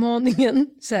utmaningen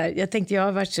så här, jag tänkte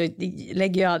jag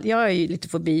är ju lite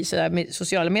förbi så där med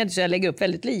sociala medier, så jag lägger upp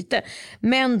väldigt lite,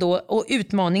 men då, och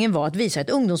utmaningen var att visa ett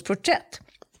ungdomsporträtt,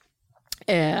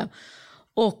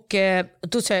 och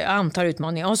då säger jag antar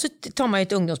utmaningen, och så tar man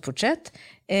ett ungdomsporträtt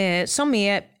som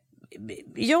är,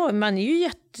 ja, man är ju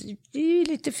det är ju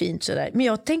lite fint så där, men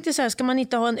jag tänkte så här, ska man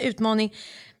inte ha en utmaning,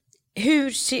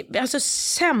 alltså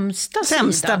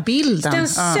sämsta bilden. Den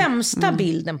sämsta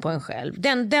bilden på en själv.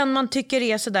 Den man tycker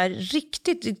är så där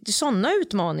riktigt, sådana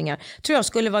utmaningar tror jag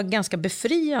skulle vara ganska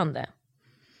befriande.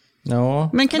 Ja.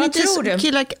 Men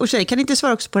killar och tjejer, kan inte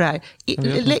svara också på det här?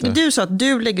 Du sa att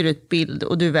du lägger ut bild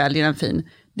och du väljer en fin.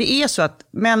 Det är så att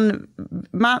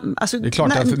alltså, det är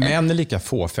klart att män är lika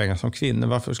fåfänga som kvinnor.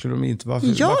 Varför skulle de inte?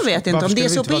 Jag vet inte om det är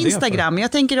så på Instagram.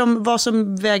 Jag tänker om vad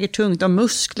som väger tungt. Om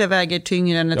muskler väger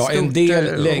tyngre än ett stort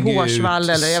hårsvall.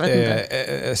 Eller jag vet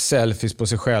inte. Selfies på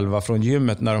sig själva från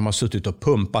gymmet när de har suttit och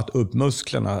pumpat upp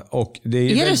musklerna. Och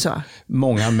det är det så?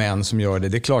 Många män som gör det.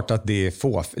 Det är klart att det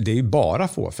är bara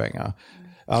fåfänga.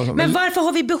 Alltså, men varför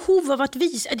har vi behov av att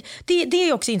visa? Det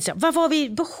är också intressant. Varför har vi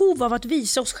behov av att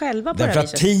visa oss själva på det här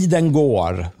viset? Därför att tiden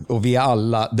går och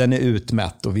den är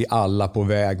utmätt och vi är alla på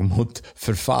väg mot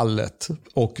förfallet.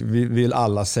 Och vi vill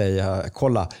alla säga,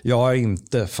 kolla, jag har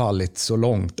inte fallit så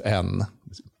långt än.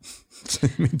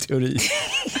 Min teori.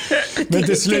 Men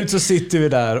till slut så sitter vi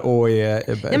där och är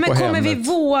på hemmet. Men kommer vi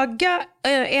våga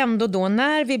ändå då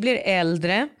när vi blir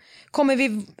äldre? Kommer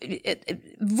vi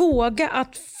våga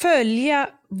att följa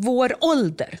vår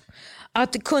ålder?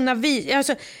 Att kunna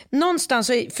alltså, någonstans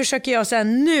så försöker jag säga,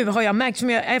 nu har jag märkt,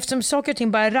 eftersom saker och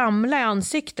ting bara ramla i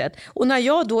ansiktet. Och när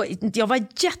jag var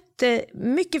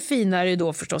jättemycket finare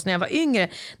då förstås när jag var yngre.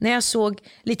 När jag såg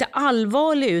lite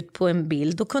allvarlig ut på en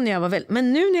bild, då kunde jag vara väldigt...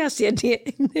 Men nu när jag ser det,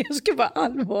 när jag ska vara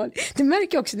allvarlig, det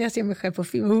märker jag också när jag ser mig själv på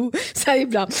film, så här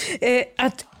ibland,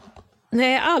 att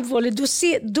nej, allvarligt,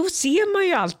 då ser man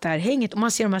ju allt det här hänget och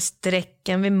man ser de här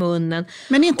strecken vid munnen.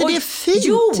 Men är inte det fint?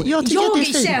 Jo, jag tycker att det är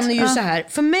fint. Känner ju så här,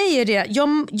 för mig är det,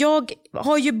 jag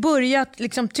har ju börjat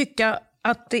liksom tycka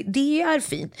att det är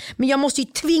fint. Men jag måste ju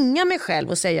tvinga mig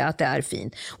själv att säga att det är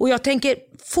fint. Och jag tänker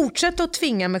fortsätta att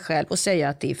tvinga mig själv att säga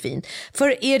att det är fint.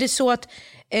 För är det så att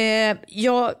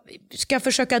jag ska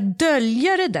försöka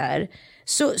dölja det där,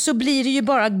 så blir det ju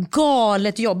bara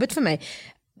galet jobbigt för mig.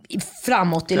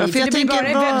 framåt i livet.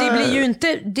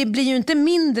 Det blir ju inte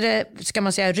mindre, ska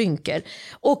man säga, rynkor.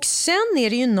 Och sen är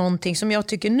det ju någonting som jag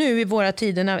tycker nu i våra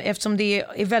tider, eftersom det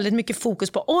är väldigt mycket fokus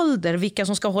på ålder, vilka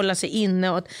som ska hålla sig inne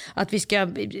och att vi ska,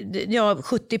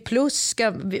 70 plus,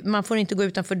 man får inte gå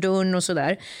utanför dörren och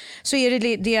sådär. Så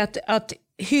är det att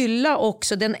hylla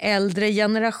också den äldre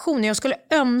generationen. Jag skulle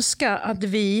önska att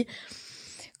vi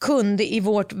kunde i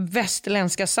vårt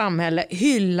västerländska samhälle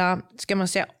hylla, ska man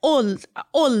säga,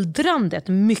 åldrandet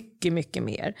mycket, mycket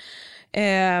mer.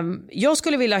 Jag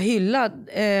skulle vilja hylla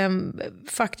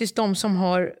faktiskt de som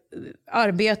har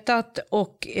arbetat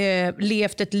och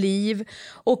levt ett liv,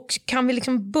 och kan vi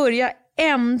liksom börja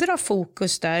ändra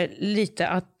fokus där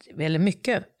lite, eller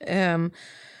mycket,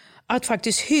 att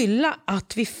faktiskt hylla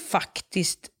att vi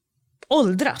faktiskt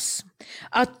åldras.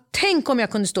 Tänk om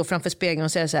jag kunde stå framför spegeln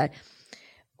och säga så här: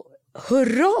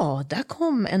 hurra, där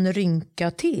kom en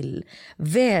rynka till.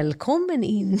 Välkommen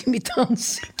in i mitt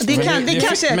ansikte. Det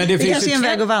kanske är en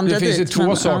väg att vandra dit. Det finns ju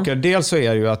två saker. Dels så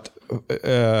är det ju att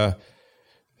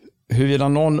huruvida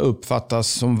någon uppfattas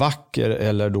som vacker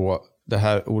eller då det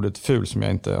här ordet ful som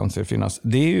jag inte anser finnas,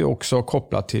 det är ju också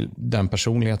kopplat till den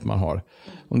personlighet man har.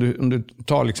 Om du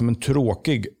tar liksom en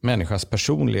tråkig människas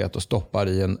personlighet och stoppar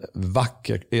i en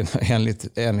vacker,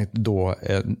 enligt då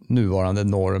nuvarande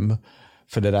norm,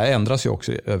 för det där ändras ju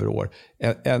också över år.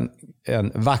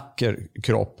 En vacker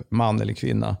kropp, man eller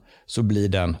kvinna, så blir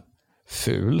den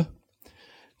ful,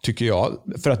 tycker jag.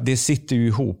 För att det sitter ju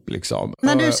ihop liksom.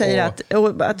 När du säger att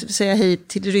säga hej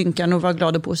till rynkan och vara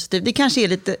glad och positiv, det kanske är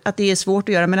lite att det är svårt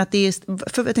att göra, men att det är,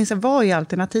 för jag tänkte, vad är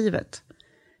alternativet?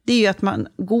 Det är ju att man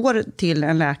går till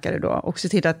en läkare då och ser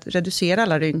till att reducera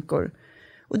alla rynkor.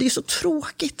 Och det är så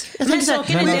tråkigt.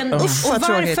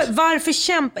 Varför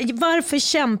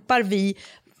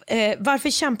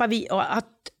kämpar vi att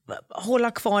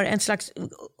hålla kvar en slags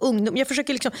ungdom? Jag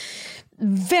försöker liksom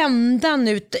vända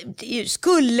nu.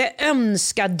 Skulle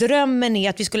önska, drömmen är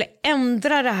att vi skulle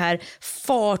ändra det här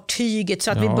fartyget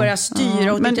så att vi börjar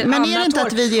styra åt ett annat håll. Men är det inte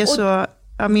att vi är så...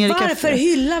 Varför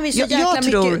hyllar vi så jäkla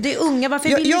mycket det unga? Varför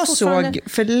vill vi fortfarande...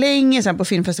 såg för länge sedan på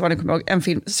filmfestivalen, kommer jag ihåg, en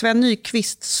film. Sven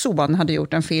Nykvists son hade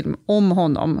gjort en film om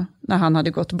honom när han hade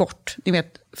gått bort. Ni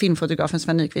vet, filmfotografen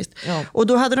Sven Nykvist. Ja. Och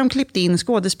då hade de klippt in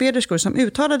skådespelerskor som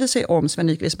uttalade sig om Sven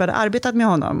Nykvist, hade arbetat med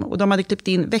honom. Och de hade klippt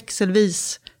in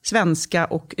växelvis svenska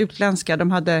och utländska.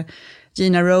 De hade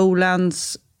Gina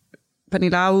Rowlands,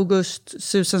 Pernilla August,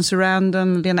 Susan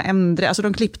Sarandon, Lena Endre. Alltså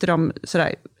de klippte dem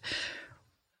sådär.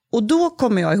 Och då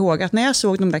kommer jag ihåg att när jag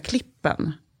såg de där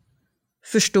klippen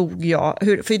förstod jag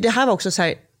hur, för det här var också så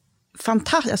här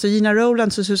fantastiskt, alltså Gina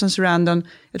Rowlands och Susan Sarandon,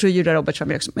 jag tror Julia Roberts var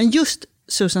med också, men just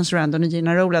Susan Sarandon och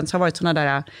Gina Rowlands har varit såna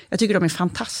där, jag tycker de är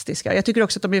fantastiska. Jag tycker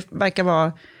också att de verkar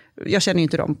vara, jag känner ju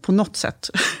inte dem på något sätt,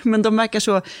 men de verkar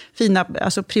så fina,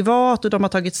 alltså privat, och de har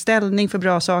tagit ställning för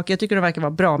bra saker. Jag tycker de verkar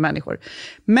vara bra människor.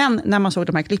 Men när man såg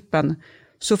de här klippen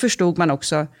så förstod man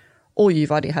också, oj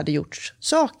vad det hade gjort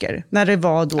saker. När det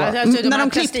var då, när de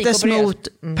klipptes mot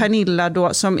Pernilla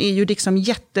då, som är ju liksom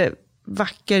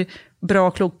jättevacker,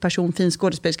 bra, klok person, fin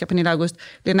skådespelerska, Pernilla August.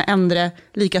 Lena Endre,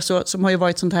 likaså, som har ju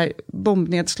varit sånt här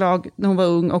bombnedslag när hon var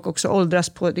ung och också åldras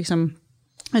på liksom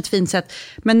ett fint sätt.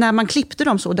 Men när man klippte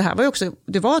dem så, det här var ju också,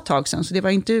 det var ett tag sedan, så det var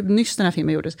inte nyss den här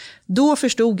filmen gjordes. Då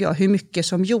förstod jag hur mycket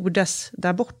som gjordes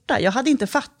där borta. Jag hade inte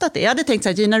fattat det. Jag hade tänkt så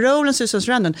här, Gina Rowlands och Susan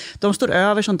Sarandon, de står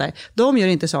över sånt där. De gör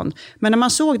inte sånt. Men när man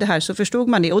såg det här så förstod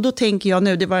man det. Och då tänker jag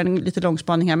nu, det var en lite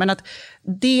långspaning här, men att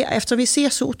det, eftersom vi ser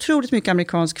så otroligt mycket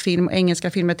amerikansk film,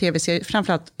 engelska filmer, tv-serier,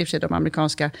 framförallt i och för sig de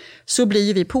amerikanska, så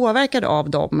blir vi påverkade av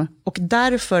dem. Och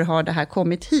därför har det här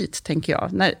kommit hit, tänker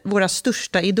jag. När våra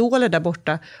största idoler där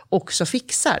borta också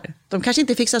fixar. De kanske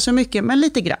inte fixar så mycket, men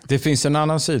lite grann. Det finns en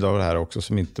annan sida av det här också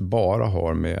som inte bara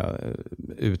har med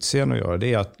utseende att göra.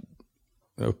 Det är att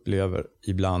jag upplever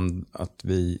ibland att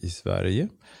vi i Sverige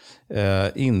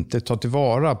inte tar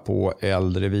tillvara på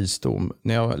äldre visdom.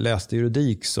 När jag läste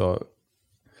juridik så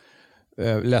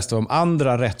läste om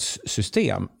andra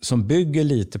rättssystem som bygger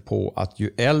lite på att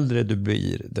ju äldre du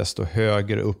blir, desto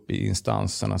högre upp i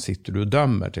instanserna sitter du och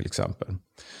dömer till exempel.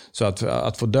 Så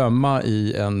att få döma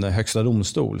i en högsta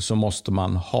domstol så måste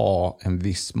man ha en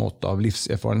viss mått av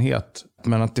livserfarenhet.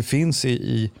 Men att det finns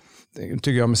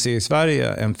tycker jag man ser i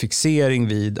Sverige, en fixering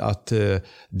vid att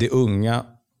det unga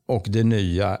och det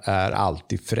nya är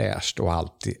alltid fräscht och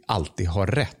alltid har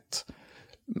rätt.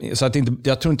 Så att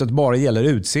jag tror inte att det bara gäller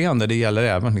utseende, det gäller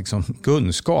även liksom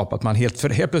kunskap. Att man helt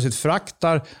plötsligt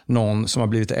fraktar någon som har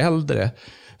blivit äldre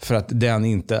för att den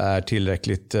inte är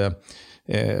tillräckligt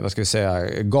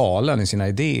galen i sina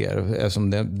idéer. Eftersom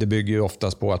det bygger ju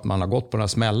oftast på att man har gått på några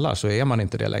smällar, så är man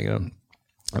inte det längre.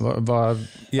 Vad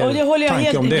är Och det håller jag tanke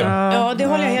helt, om det? Ja, det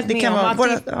håller jag helt det med kan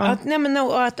om.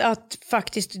 vara Att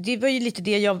faktiskt, det var ju lite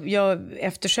det jag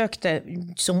eftersökte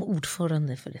som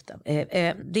ordförande för detta.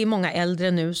 Det är många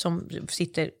äldre nu som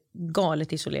sitter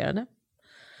galet isolerade.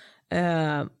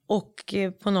 Och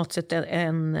på något sätt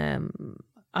en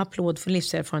applåd för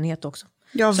livserfarenhet också.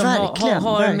 Ja, som verkligen.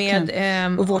 har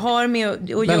med att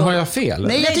Men göra. har jag fel?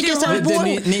 Nej, jag tycker så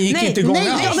här, ni gick inte igång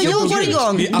alls. Ja, men jag går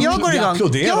igång.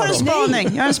 Jag har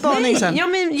en spaning sen. Ja,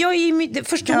 men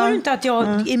förstår du inte att jag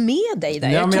är med dig där?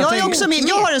 Ja, men Jag är också med.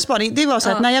 Jag har en spaning. Det var så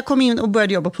att när jag kom in och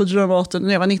började jobba på Dramaten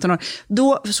när jag var 19 år,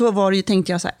 då så var det,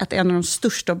 tänkte jag så här, att en av de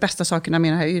största och bästa sakerna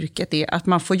med det här yrket är att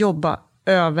man får jobba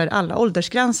över alla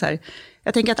åldersgränser.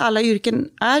 Jag tänker att alla yrken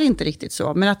är inte riktigt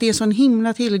så, men att det är så en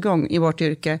himla tillgång i vårt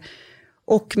yrke.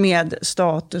 Och med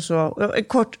status och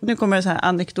kort, nu kommer det så här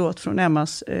anekdot från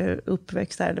Emmas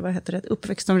uppväxt där, eller vad heter det?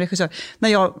 Uppväxt som regissör. När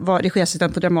jag var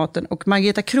regiassistent på Dramaten och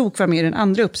Margareta Krok var med i den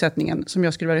andra uppsättningen som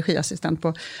jag skulle vara regiassistent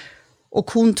på.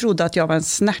 Och hon trodde att jag var en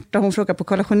snärta. Hon frågade på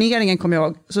kollationeringen, kommer jag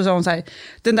ihåg. Så sa hon så här,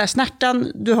 den där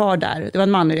snärtan du har där, det var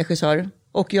en manlig regissör.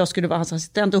 Och jag skulle vara hans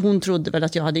assistent och hon trodde väl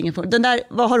att jag hade ingen funktion. Den där,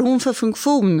 vad har hon för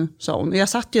funktion, sa hon. Och jag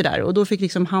satt ju där och då fick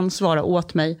liksom han svara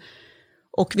åt mig.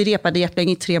 Och vi repade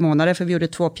jättelänge i 3 månader för vi gjorde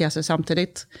 2 pjäser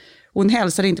samtidigt. Hon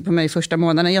hälsade inte på mig första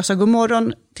månaden. Jag sa god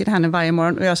morgon till henne varje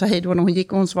morgon och jag sa hej då när hon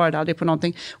gick och hon svarade aldrig på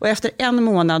någonting. Och efter 1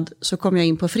 månad så kom jag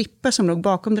in på Frippe som låg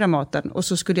bakom Dramaten och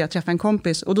så skulle jag träffa en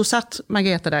kompis. Och då satt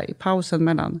Margareta där i pausen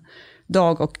mellan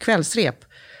dag- och kvällsrep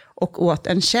och åt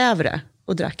en kävre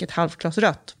och drack ett halvt glas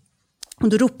rött. Och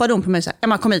då ropade hon på mig så här,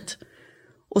 Emma kom hit.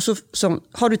 Och så sa hon,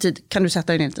 har du tid, kan du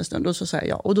sätta dig ner en stund? Och så sa jag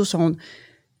ja. Och då sa hon,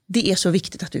 det är så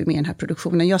viktigt att du är med i den här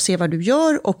produktionen. Jag ser vad du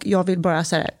gör och jag vill bara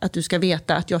så här, att du ska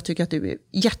veta att jag tycker att du är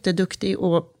jätteduktig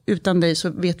och utan dig så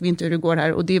vet vi inte hur det går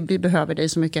här och vi behöver dig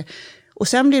så mycket. Och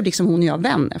sen blev liksom hon och jag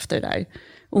vän efter det där.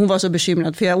 Och hon var så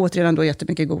bekymrad för jag åt redan då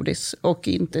jättemycket godis och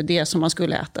inte det som man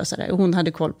skulle äta. Så där. Och hon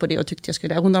hade koll på det och tyckte jag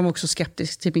skulle. Hon var också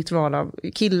skeptisk till mitt val av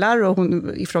killar och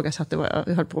hon ifrågasatte vad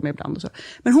jag höll på med ibland och så.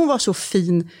 Men hon var så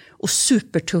fin och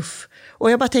supertuff.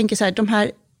 Och jag bara tänker så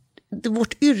här,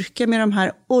 vårt yrke med de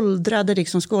här åldrade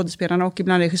liksom skådespelarna och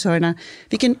ibland regissörerna,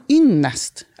 vilken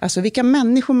ynnest, alltså vilka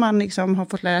människor man liksom har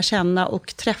fått lära känna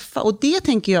och träffa. Och det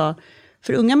tänker jag,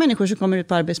 för unga människor som kommer ut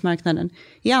på arbetsmarknaden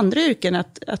i andra yrken,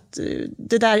 att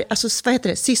det där, alltså vad heter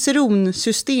det,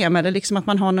 ciceronsystem, eller liksom att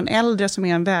man har någon äldre som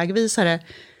är en vägvisare.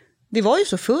 Det var ju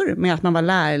så förr med att man var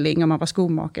lärling och man var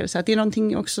skomakare, så att det är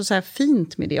någonting också så här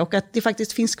fint med det och att det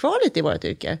faktiskt finns kvar lite i vårt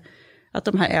yrke. Att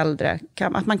de här äldre,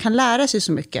 att man kan lära sig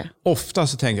så mycket. Ofta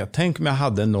så tänker jag, tänk om jag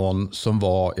hade någon som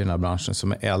var i den här branschen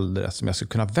som är äldre, som jag skulle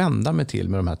kunna vända mig till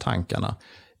med de här tankarna.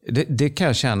 Det kan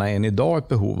jag känna än idag ett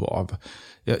behov av.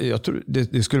 Jag tror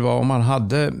det skulle vara om man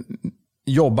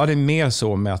jobbade mer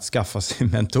så med att skaffa sig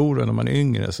mentorer när man är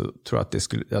yngre, så tror jag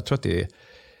att det är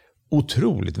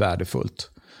otroligt värdefullt.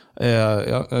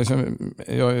 Jag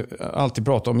har alltid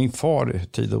pratat om min far i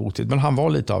tid och otid, men han var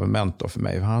lite av en mentor för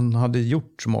mig. Han hade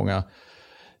gjort så många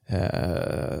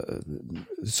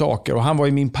saker och han var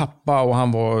ju min pappa och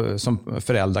han var som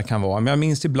föräldrar kan vara. Men jag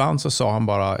minns ibland så sa han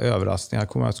bara överraskningar.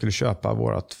 Jag skulle köpa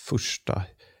vårt första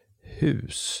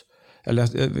hus.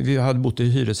 Eller vi hade bott i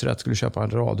hyresrätt, skulle köpa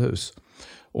ett radhus.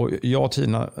 Och jag och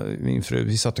Tina, min fru,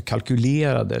 vi satt och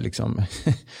kalkylerade, liksom,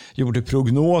 gjorde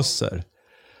prognoser.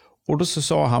 Och då så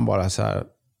sa han bara så här,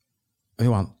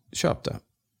 Johan, köp det.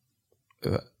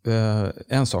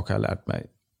 En sak har jag lärt mig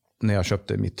när jag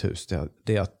köpte mitt hus,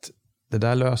 det är att det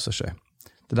där löser sig.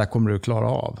 Det där kommer du att klara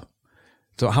av.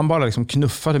 Så han bara liksom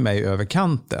knuffade mig över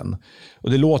kanten.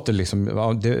 Och det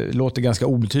låter ganska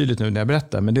obetydligt nu när jag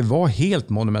berättar, men det var helt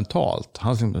monumentalt.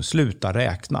 Han liksom slutade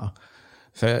räkna.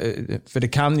 För det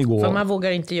kan ju gå... För man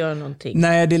vågar inte göra någonting.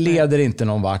 Nej, det leder inte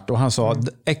någon vart. Och han sa,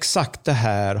 exakt det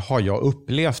här har jag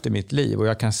upplevt i mitt liv.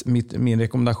 Och min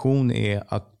rekommendation är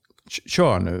att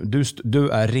kör nu. Du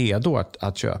är redo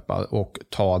att köpa och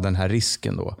ta den här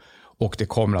risken då. Och det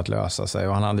kommer att lösa sig.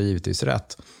 Och han hade givetvis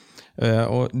rätt.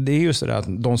 Och det är ju så där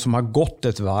att de som har gått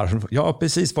ett varv, jag har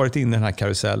precis varit inne i den här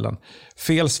karusellen.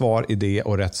 Fel svar är det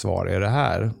och rätt svar är det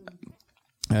här.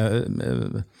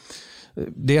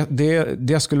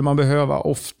 Det skulle man behöva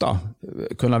ofta,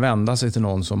 kunna vända sig till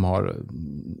någon som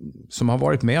har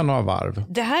varit med några varv.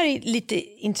 Det här är lite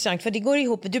intressant för det går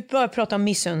ihop. Du börjar prata om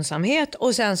missunnsamhet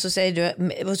och sen så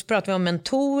pratar vi om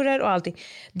mentorer och allting.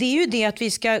 Det är ju det att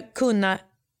vi ska kunna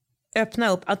öppna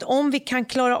upp, att om vi kan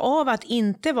klara av att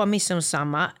inte vara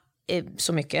missunnsamma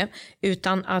så mycket,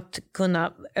 utan att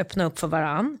kunna öppna upp för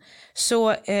varann,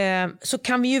 så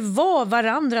kan vi ju vara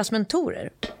varandras mentorer.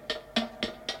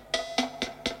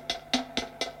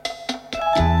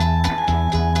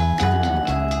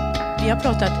 Vi har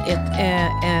pratat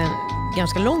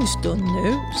ganska lång stund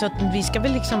nu, så att vi ska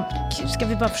väl ska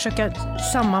vi bara försöka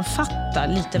sammanfatta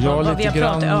lite vad vi har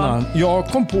pratat om. Jag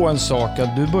kom på en sak,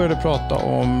 att du började prata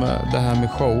om det här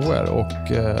med shower och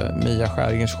Mia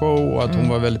Skäringens show och att hon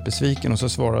var väldigt besviken, och så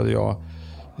svarade jag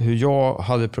hur jag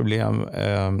hade problem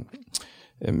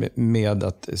med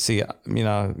att se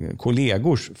mina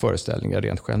kollegors föreställningar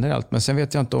rent generellt. Men sen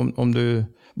vet jag inte om du...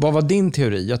 Vad var din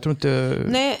teori? Jag tror inte...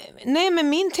 Nej, men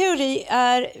min teori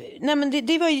är... Nej,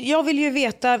 men jag vill ju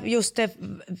veta just det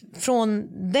från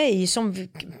dig som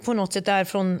på något sätt är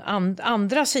från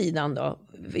andra sidan då.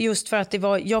 Just för att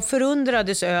jag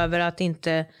förundrades över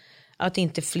att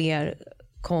inte fler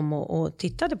kom och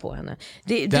tittade på henne.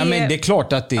 Men det är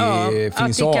klart att det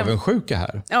finns avundsjuka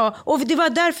här. Ja, och det var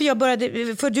därför jag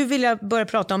började, för du ville börja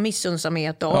prata om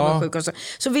missunnsamhet och avundsjuka och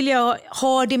så vill jag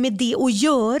ha det med det att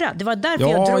göra. Det var därför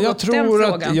jag drog upp den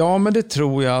frågan. Ja, men det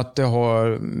tror jag att det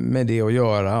har med det att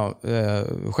göra.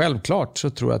 Självklart så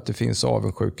tror jag att det finns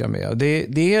avundsjuka med.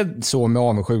 Det är så med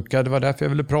avundsjuka, det var därför jag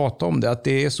ville prata om det. Att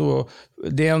det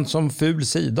är en sån ful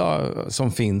sida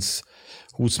som finns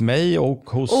hos mig och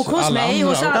hos alla andra.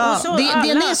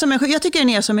 Jag tycker den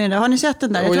är som en... Har ni sett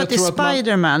den där? Jag tror att det är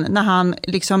Spider-Man när han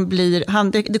liksom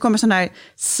blir... Det kommer sån där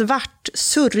svart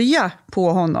sörja på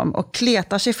honom och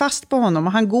kletar sig fast på honom.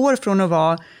 Och han går från att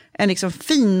vara en liksom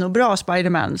fin och bra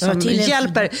Spider-Man som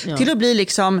hjälper till att bli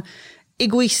liksom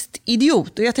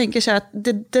egoist-idiot. Och jag tänker så här att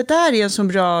det där är en så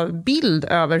bra bild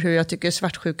över hur jag tycker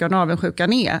svartsjukan och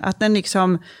avundsjukan är. Att den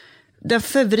liksom... Den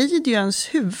förvrider ju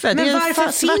ens huvud. Men det är varför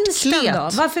finns den då?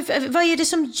 Vad är det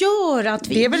som gör att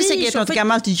vi... Det är väl säkert något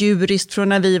gammalt djuriskt från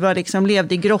när vi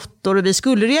levde i grottor och vi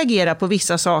skulle reagera på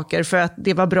vissa saker för att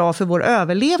det var bra för vår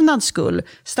överlevnads skull.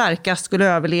 Starkast skulle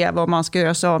överleva och man ska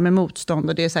göra sig av med motstånd.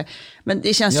 Och det är så här. Men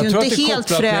det känns ju inte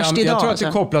helt fräscht idag. Jag tror att det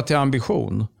är kopplat till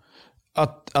ambition.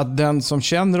 Att den som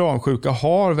känner avundsjuka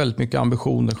har väldigt mycket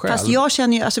ambitioner själv. Fast jag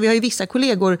känner ju, alltså vi har ju vissa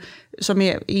kollegor som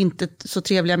är inte så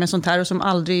trevliga med sånt här och som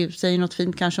aldrig säger något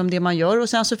fint kanske om det man gör. Och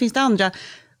sen så finns det andra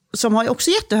som har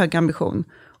också jättehög ambition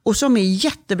och som är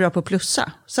jättebra på att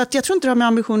plussa. Så att jag tror inte det har med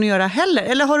ambition att göra heller.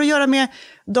 Eller har det att göra med...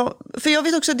 För jag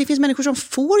vet också att det finns människor som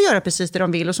får göra precis det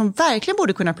de vill och som verkligen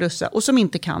borde kunna plussa och som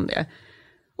inte kan det.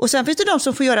 Och sen finns det de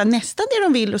som får göra nästan det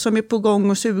de vill och som är på gång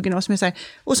och sugen och som är så här,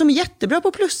 och som är jättebra på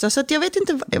att plussa. Så att jag vet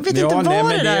inte vad det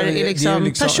där är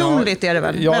liksom personligt är det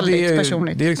väl. Väldigt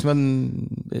personligt. Det är liksom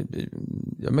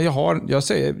men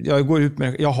jag går ut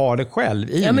med, jag har det själv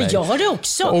i mig. Ja, men jag har det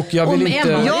också. Och jag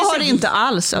har det inte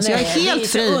alls. Alltså, jag är helt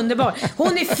fri. Underbar.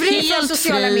 Hon är fri från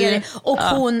sociala medier och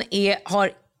hon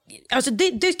har... Alltså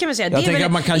det kan man säga. Jag tänker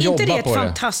att man kan jobba inte det på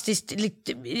fantastiskt,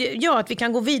 att vi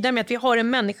kan gå vidare med att vi har en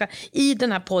människa i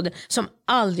den här podden som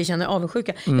aldrig känner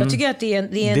avundsjuka. Jag tycker att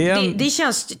det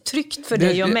känns tryggt för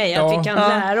dig och mig att vi kan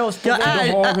lära oss. Jag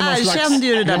erkände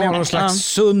ju det där. Jag har någon slags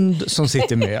sund som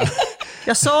sitter med.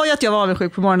 Jag sa ju att jag var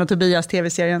avundsjuk på Morgon och Tobias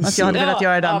tv-serien, att jag hade velat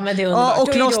göra den. Ja, men det är underbart.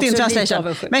 Och Lost in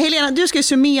Translation. Men Helena, du ska ju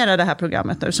summera det här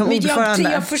programmet nu som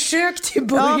ordförande. Jag försökte ju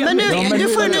börja men du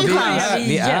får en ny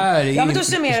chans. Men då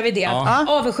summerar vi det.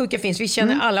 Avundsjuka finns, vi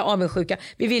känner alla avundsjuka.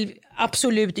 Vi vill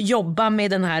absolut jobba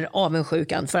med den här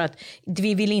avundsjukan för att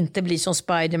vi vill inte bli som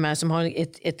Spider-Man som har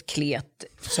ett klet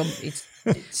som...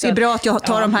 Det är bra att jag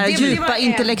tar de här djupa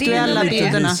intellektuella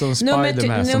bilderna.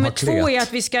 Nummer 2 är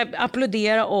att vi ska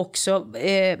applådera också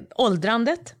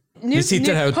åldrandet. Nu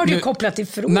har du kopplat till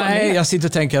frågan. Nej, jag sitter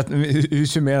och tänker att hur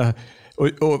summerar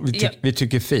och vi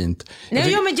tycker fint. Men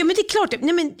det är klart.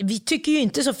 Nej, men vi tycker ju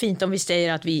inte så fint om vi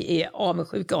säger att vi är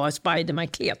avundsjuka och har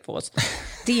Spider-Man-klet på oss.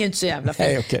 Det är ju inte så jävla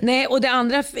fint. Okay. Nej, och det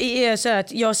andra är så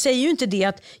att jag säger ju inte det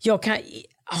att jag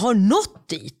har nått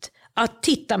dit. Att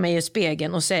titta mig i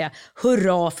spegeln och säga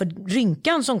hurra för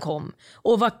rynkan som kom.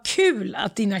 Och vad kul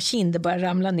att dina kinder börjar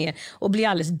ramla ner och bli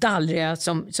alldeles dallriga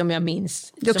som jag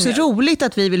minns. Det är också roligt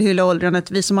att vi vill hylla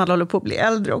åldrandet, vi som alla håller på att bli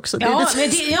äldre också. Men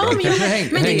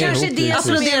det kanske är det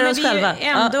som är oss själva.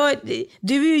 Ändå,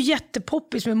 du är ju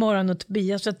jättepoppis med Morgon och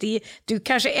Tobias, så att du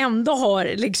kanske ändå har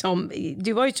liksom,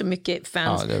 du har ju så mycket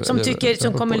fans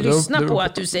som kommer lyssna på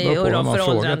att du säger hurra för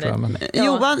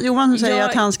åldrandet. Johan säger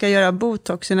att han ska göra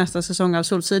botox i nästa säsong av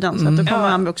Solsidan, så att då kommer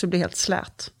han också bli helt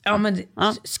slät. Ja, men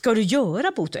ska du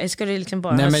göra botox? Eller ska du liksom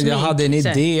bara Nej, men jag hade en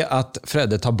idé att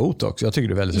Fredde tar botox. Jag tycker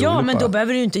det är väldigt roligt. Ja, men då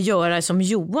behöver du inte göra som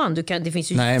Johan. Det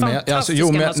finns ju fantastiska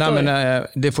maskörer.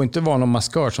 Det får inte vara någon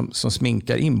maskör som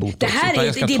sminkar in botox. Det här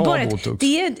jag ska det är ta bara botox.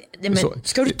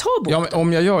 Ska du ta botox? Ja, men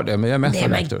om jag gör det, men jag är mästare.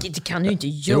 Nej, men det kan du inte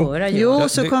göra. Jo,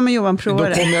 så kommer Johan prova det.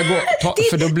 Då kommer jag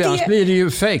för annars blir det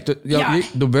ju fake.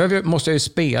 Då måste jag ju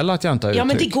spela att jag inte har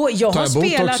men det går. Jag har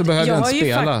spelat behöver jag inte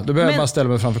spela. Då behöver jag bara ställa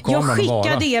mig framför kameran och vara.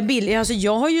 Jag skickade bilder. Alltså,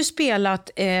 jag har ju spelat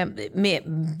med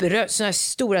såna här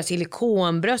stora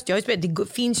silikonbröst. Det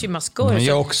finns ju maskör.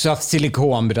 Jag har också haft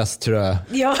silikonbröst, tror jag.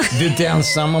 Ja. Du är inte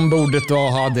ensam om bordet att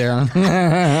ha det.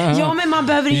 Ja, men man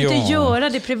behöver inte göra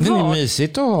det privat. Det är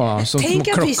mysigt att ha. Som Tänk små att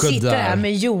vi krockkuddar. sitter här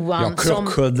med Johan.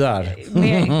 Krockkuddar.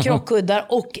 Med krockkuddar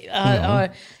och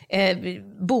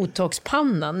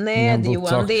botoxpannan. Nej,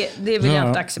 Johan, det vill jag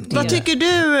inte acceptera. Vad tycker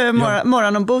du,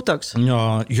 Morran, om botox?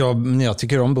 Ja, jag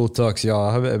tycker om botox.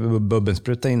 Jag har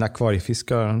bubbelsprutat in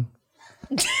akvariefiskar.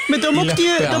 Men de åkte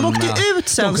ju ut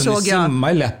sen, såg jag. De kunde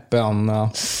simma i läppen.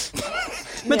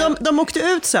 Men de åkte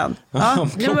ut sen. Ja.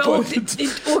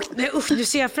 Nu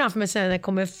ser jag framför mig sen när det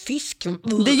kommer fisk.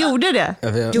 Det gjorde det.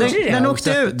 Den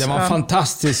åkte ut. Det var en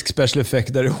fantastisk special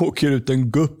effect där det åker ut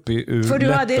en guppy ur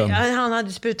läppen. Han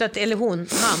hade sprutat, eller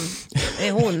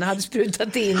hon hade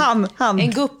sprutat in han.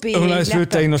 En guppy i läppen. Hon hade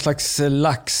sprutat in någon slags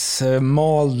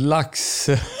mald lax.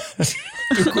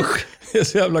 Det är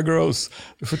så jävla gross.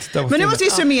 Du får titta på men nu måste vi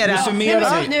summera.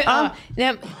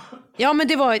 Ja, men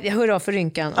det var hurra för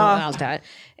rynkan och allt det här.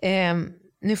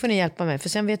 Nu får ni hjälpa mig, för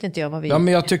sen vet inte jag vad vi... Ja,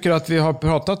 men jag tycker att vi har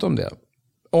pratat om det.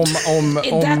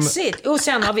 That's it. Och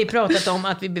sen har vi pratat om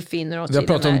att vi befinner oss i den här...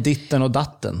 Vi har pratat om ditten och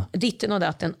datten. Ditten och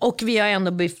datten. Och vi har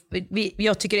ändå...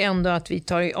 jag tycker ändå att vi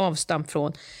tar avstamp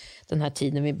från den här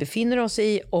tiden vi befinner oss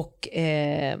i och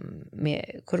med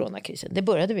coronakrisen. Det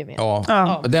började vi med.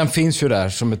 Ja. Den finns ju där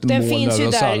som ett mål över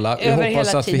oss alla. Jag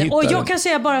hoppas att vi hittar och jag kan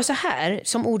säga bara så här,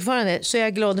 som ordförande så är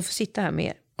jag glad att få sitta här med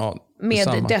er. Ja,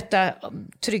 med detta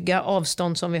trygga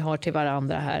avstånd som vi har till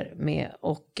varandra här med.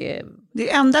 Och,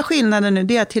 det enda skillnaden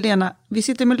nu är att Helena, vi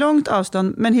sitter med långt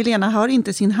avstånd, men Helena har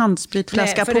inte sin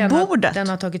handspritflaska på bordet. Den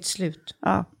har tagit slut.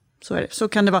 Ja. Så är det. Så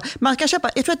kan det vara. Man kan köpa,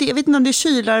 jag vet inte om det är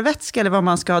kylarvätska eller vad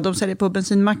man ska ha. De säljer på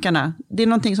bensinmackarna. Det är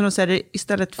någonting som de säljer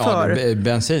istället för. Ja,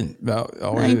 bensin.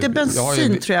 Nej, inte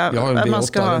bensin tror jag. Jag har en man B8,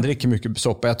 ska ha. den dricker mycket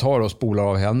soppa. Jag tar och spolar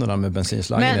av händerna med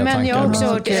bensinslangen. Men jag har också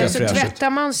hört, så tvättar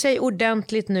man sig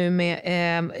ordentligt nu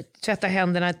med tvätta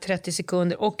händerna i 30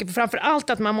 sekunder. Och framförallt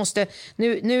att man måste,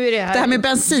 nu är det här... Det här med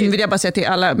bensin vill jag bara säga till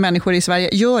alla människor i Sverige.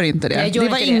 Gör inte det. Det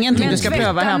var ingenting du ska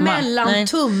pröva hemma. Men mellan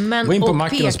tummen gå in på och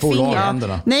macken och spola av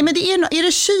händerna. Nej, men är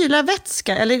det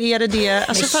kylarvätska eller är det det?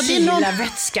 Alltså,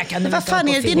 kylarvätska kan du vad fan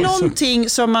är det? Det är någonting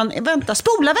som man... Vänta,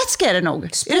 spolarvätska är det nog.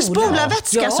 Är det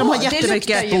spolarvätska som har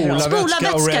jättemycket...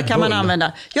 Spolarvätska kan man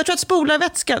använda. Jag tror att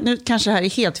spolarvätska... Nu kanske det här är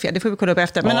helt fel, det får vi kolla upp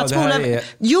efter. Men att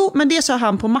Jo, men det sa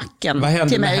han på macken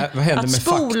till mig. Vad hände med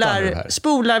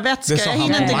spolarvätska, jag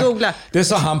hinner inte googla. Det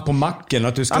sa han på macken,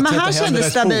 att du ska tvätta händerna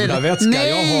i spolarvätska.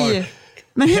 Nej.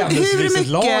 Men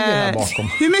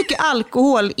hur mycket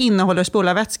alkohol innehåller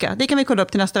spolarvätska? Det kan vi kolla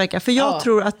upp till nästa vecka. För jag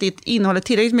tror att det innehåller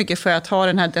tillräckligt mycket för att ha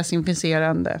den här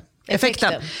desinficerande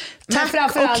effekten.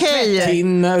 Tack, okej.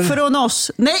 Från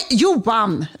oss. Nej,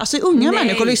 Johan! Alltså unga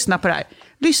människor lyssnar på det här.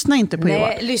 Lyssna inte på Johan.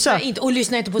 Lyssna inte på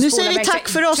spolarvätska. Nu säger vi tack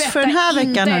för oss för den här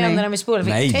veckan. Tvätta inte händerna med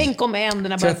spolarväska. Tänk om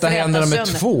händerna bara tvätta händerna med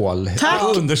tvål. Tack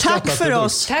för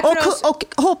oss. Och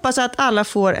hoppas att alla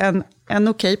får en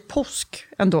okej påsk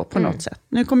ändå på något sätt.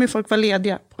 Nu kommer folk vara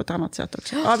lediga på ett annat sätt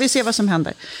också. Ja, vi ser vad som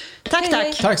händer.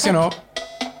 Tack. Tack ska ni ha.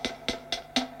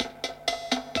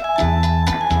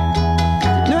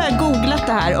 Nu har jag googlat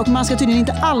det här och man ska tydligen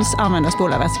inte alls använda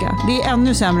spolarvätska. Det är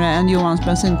ännu sämre än Johans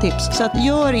bensintips. Så att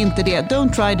gör inte det.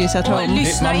 Don't try this at home.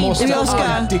 Man måste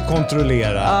alltid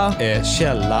kontrollera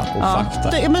källa och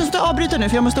fakta. Jag måste avbryta nu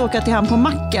för jag måste åka till han på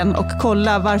macken och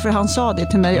kolla varför han sa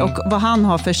det till mig och vad han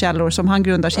har för källor som han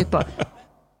grundar sitt på.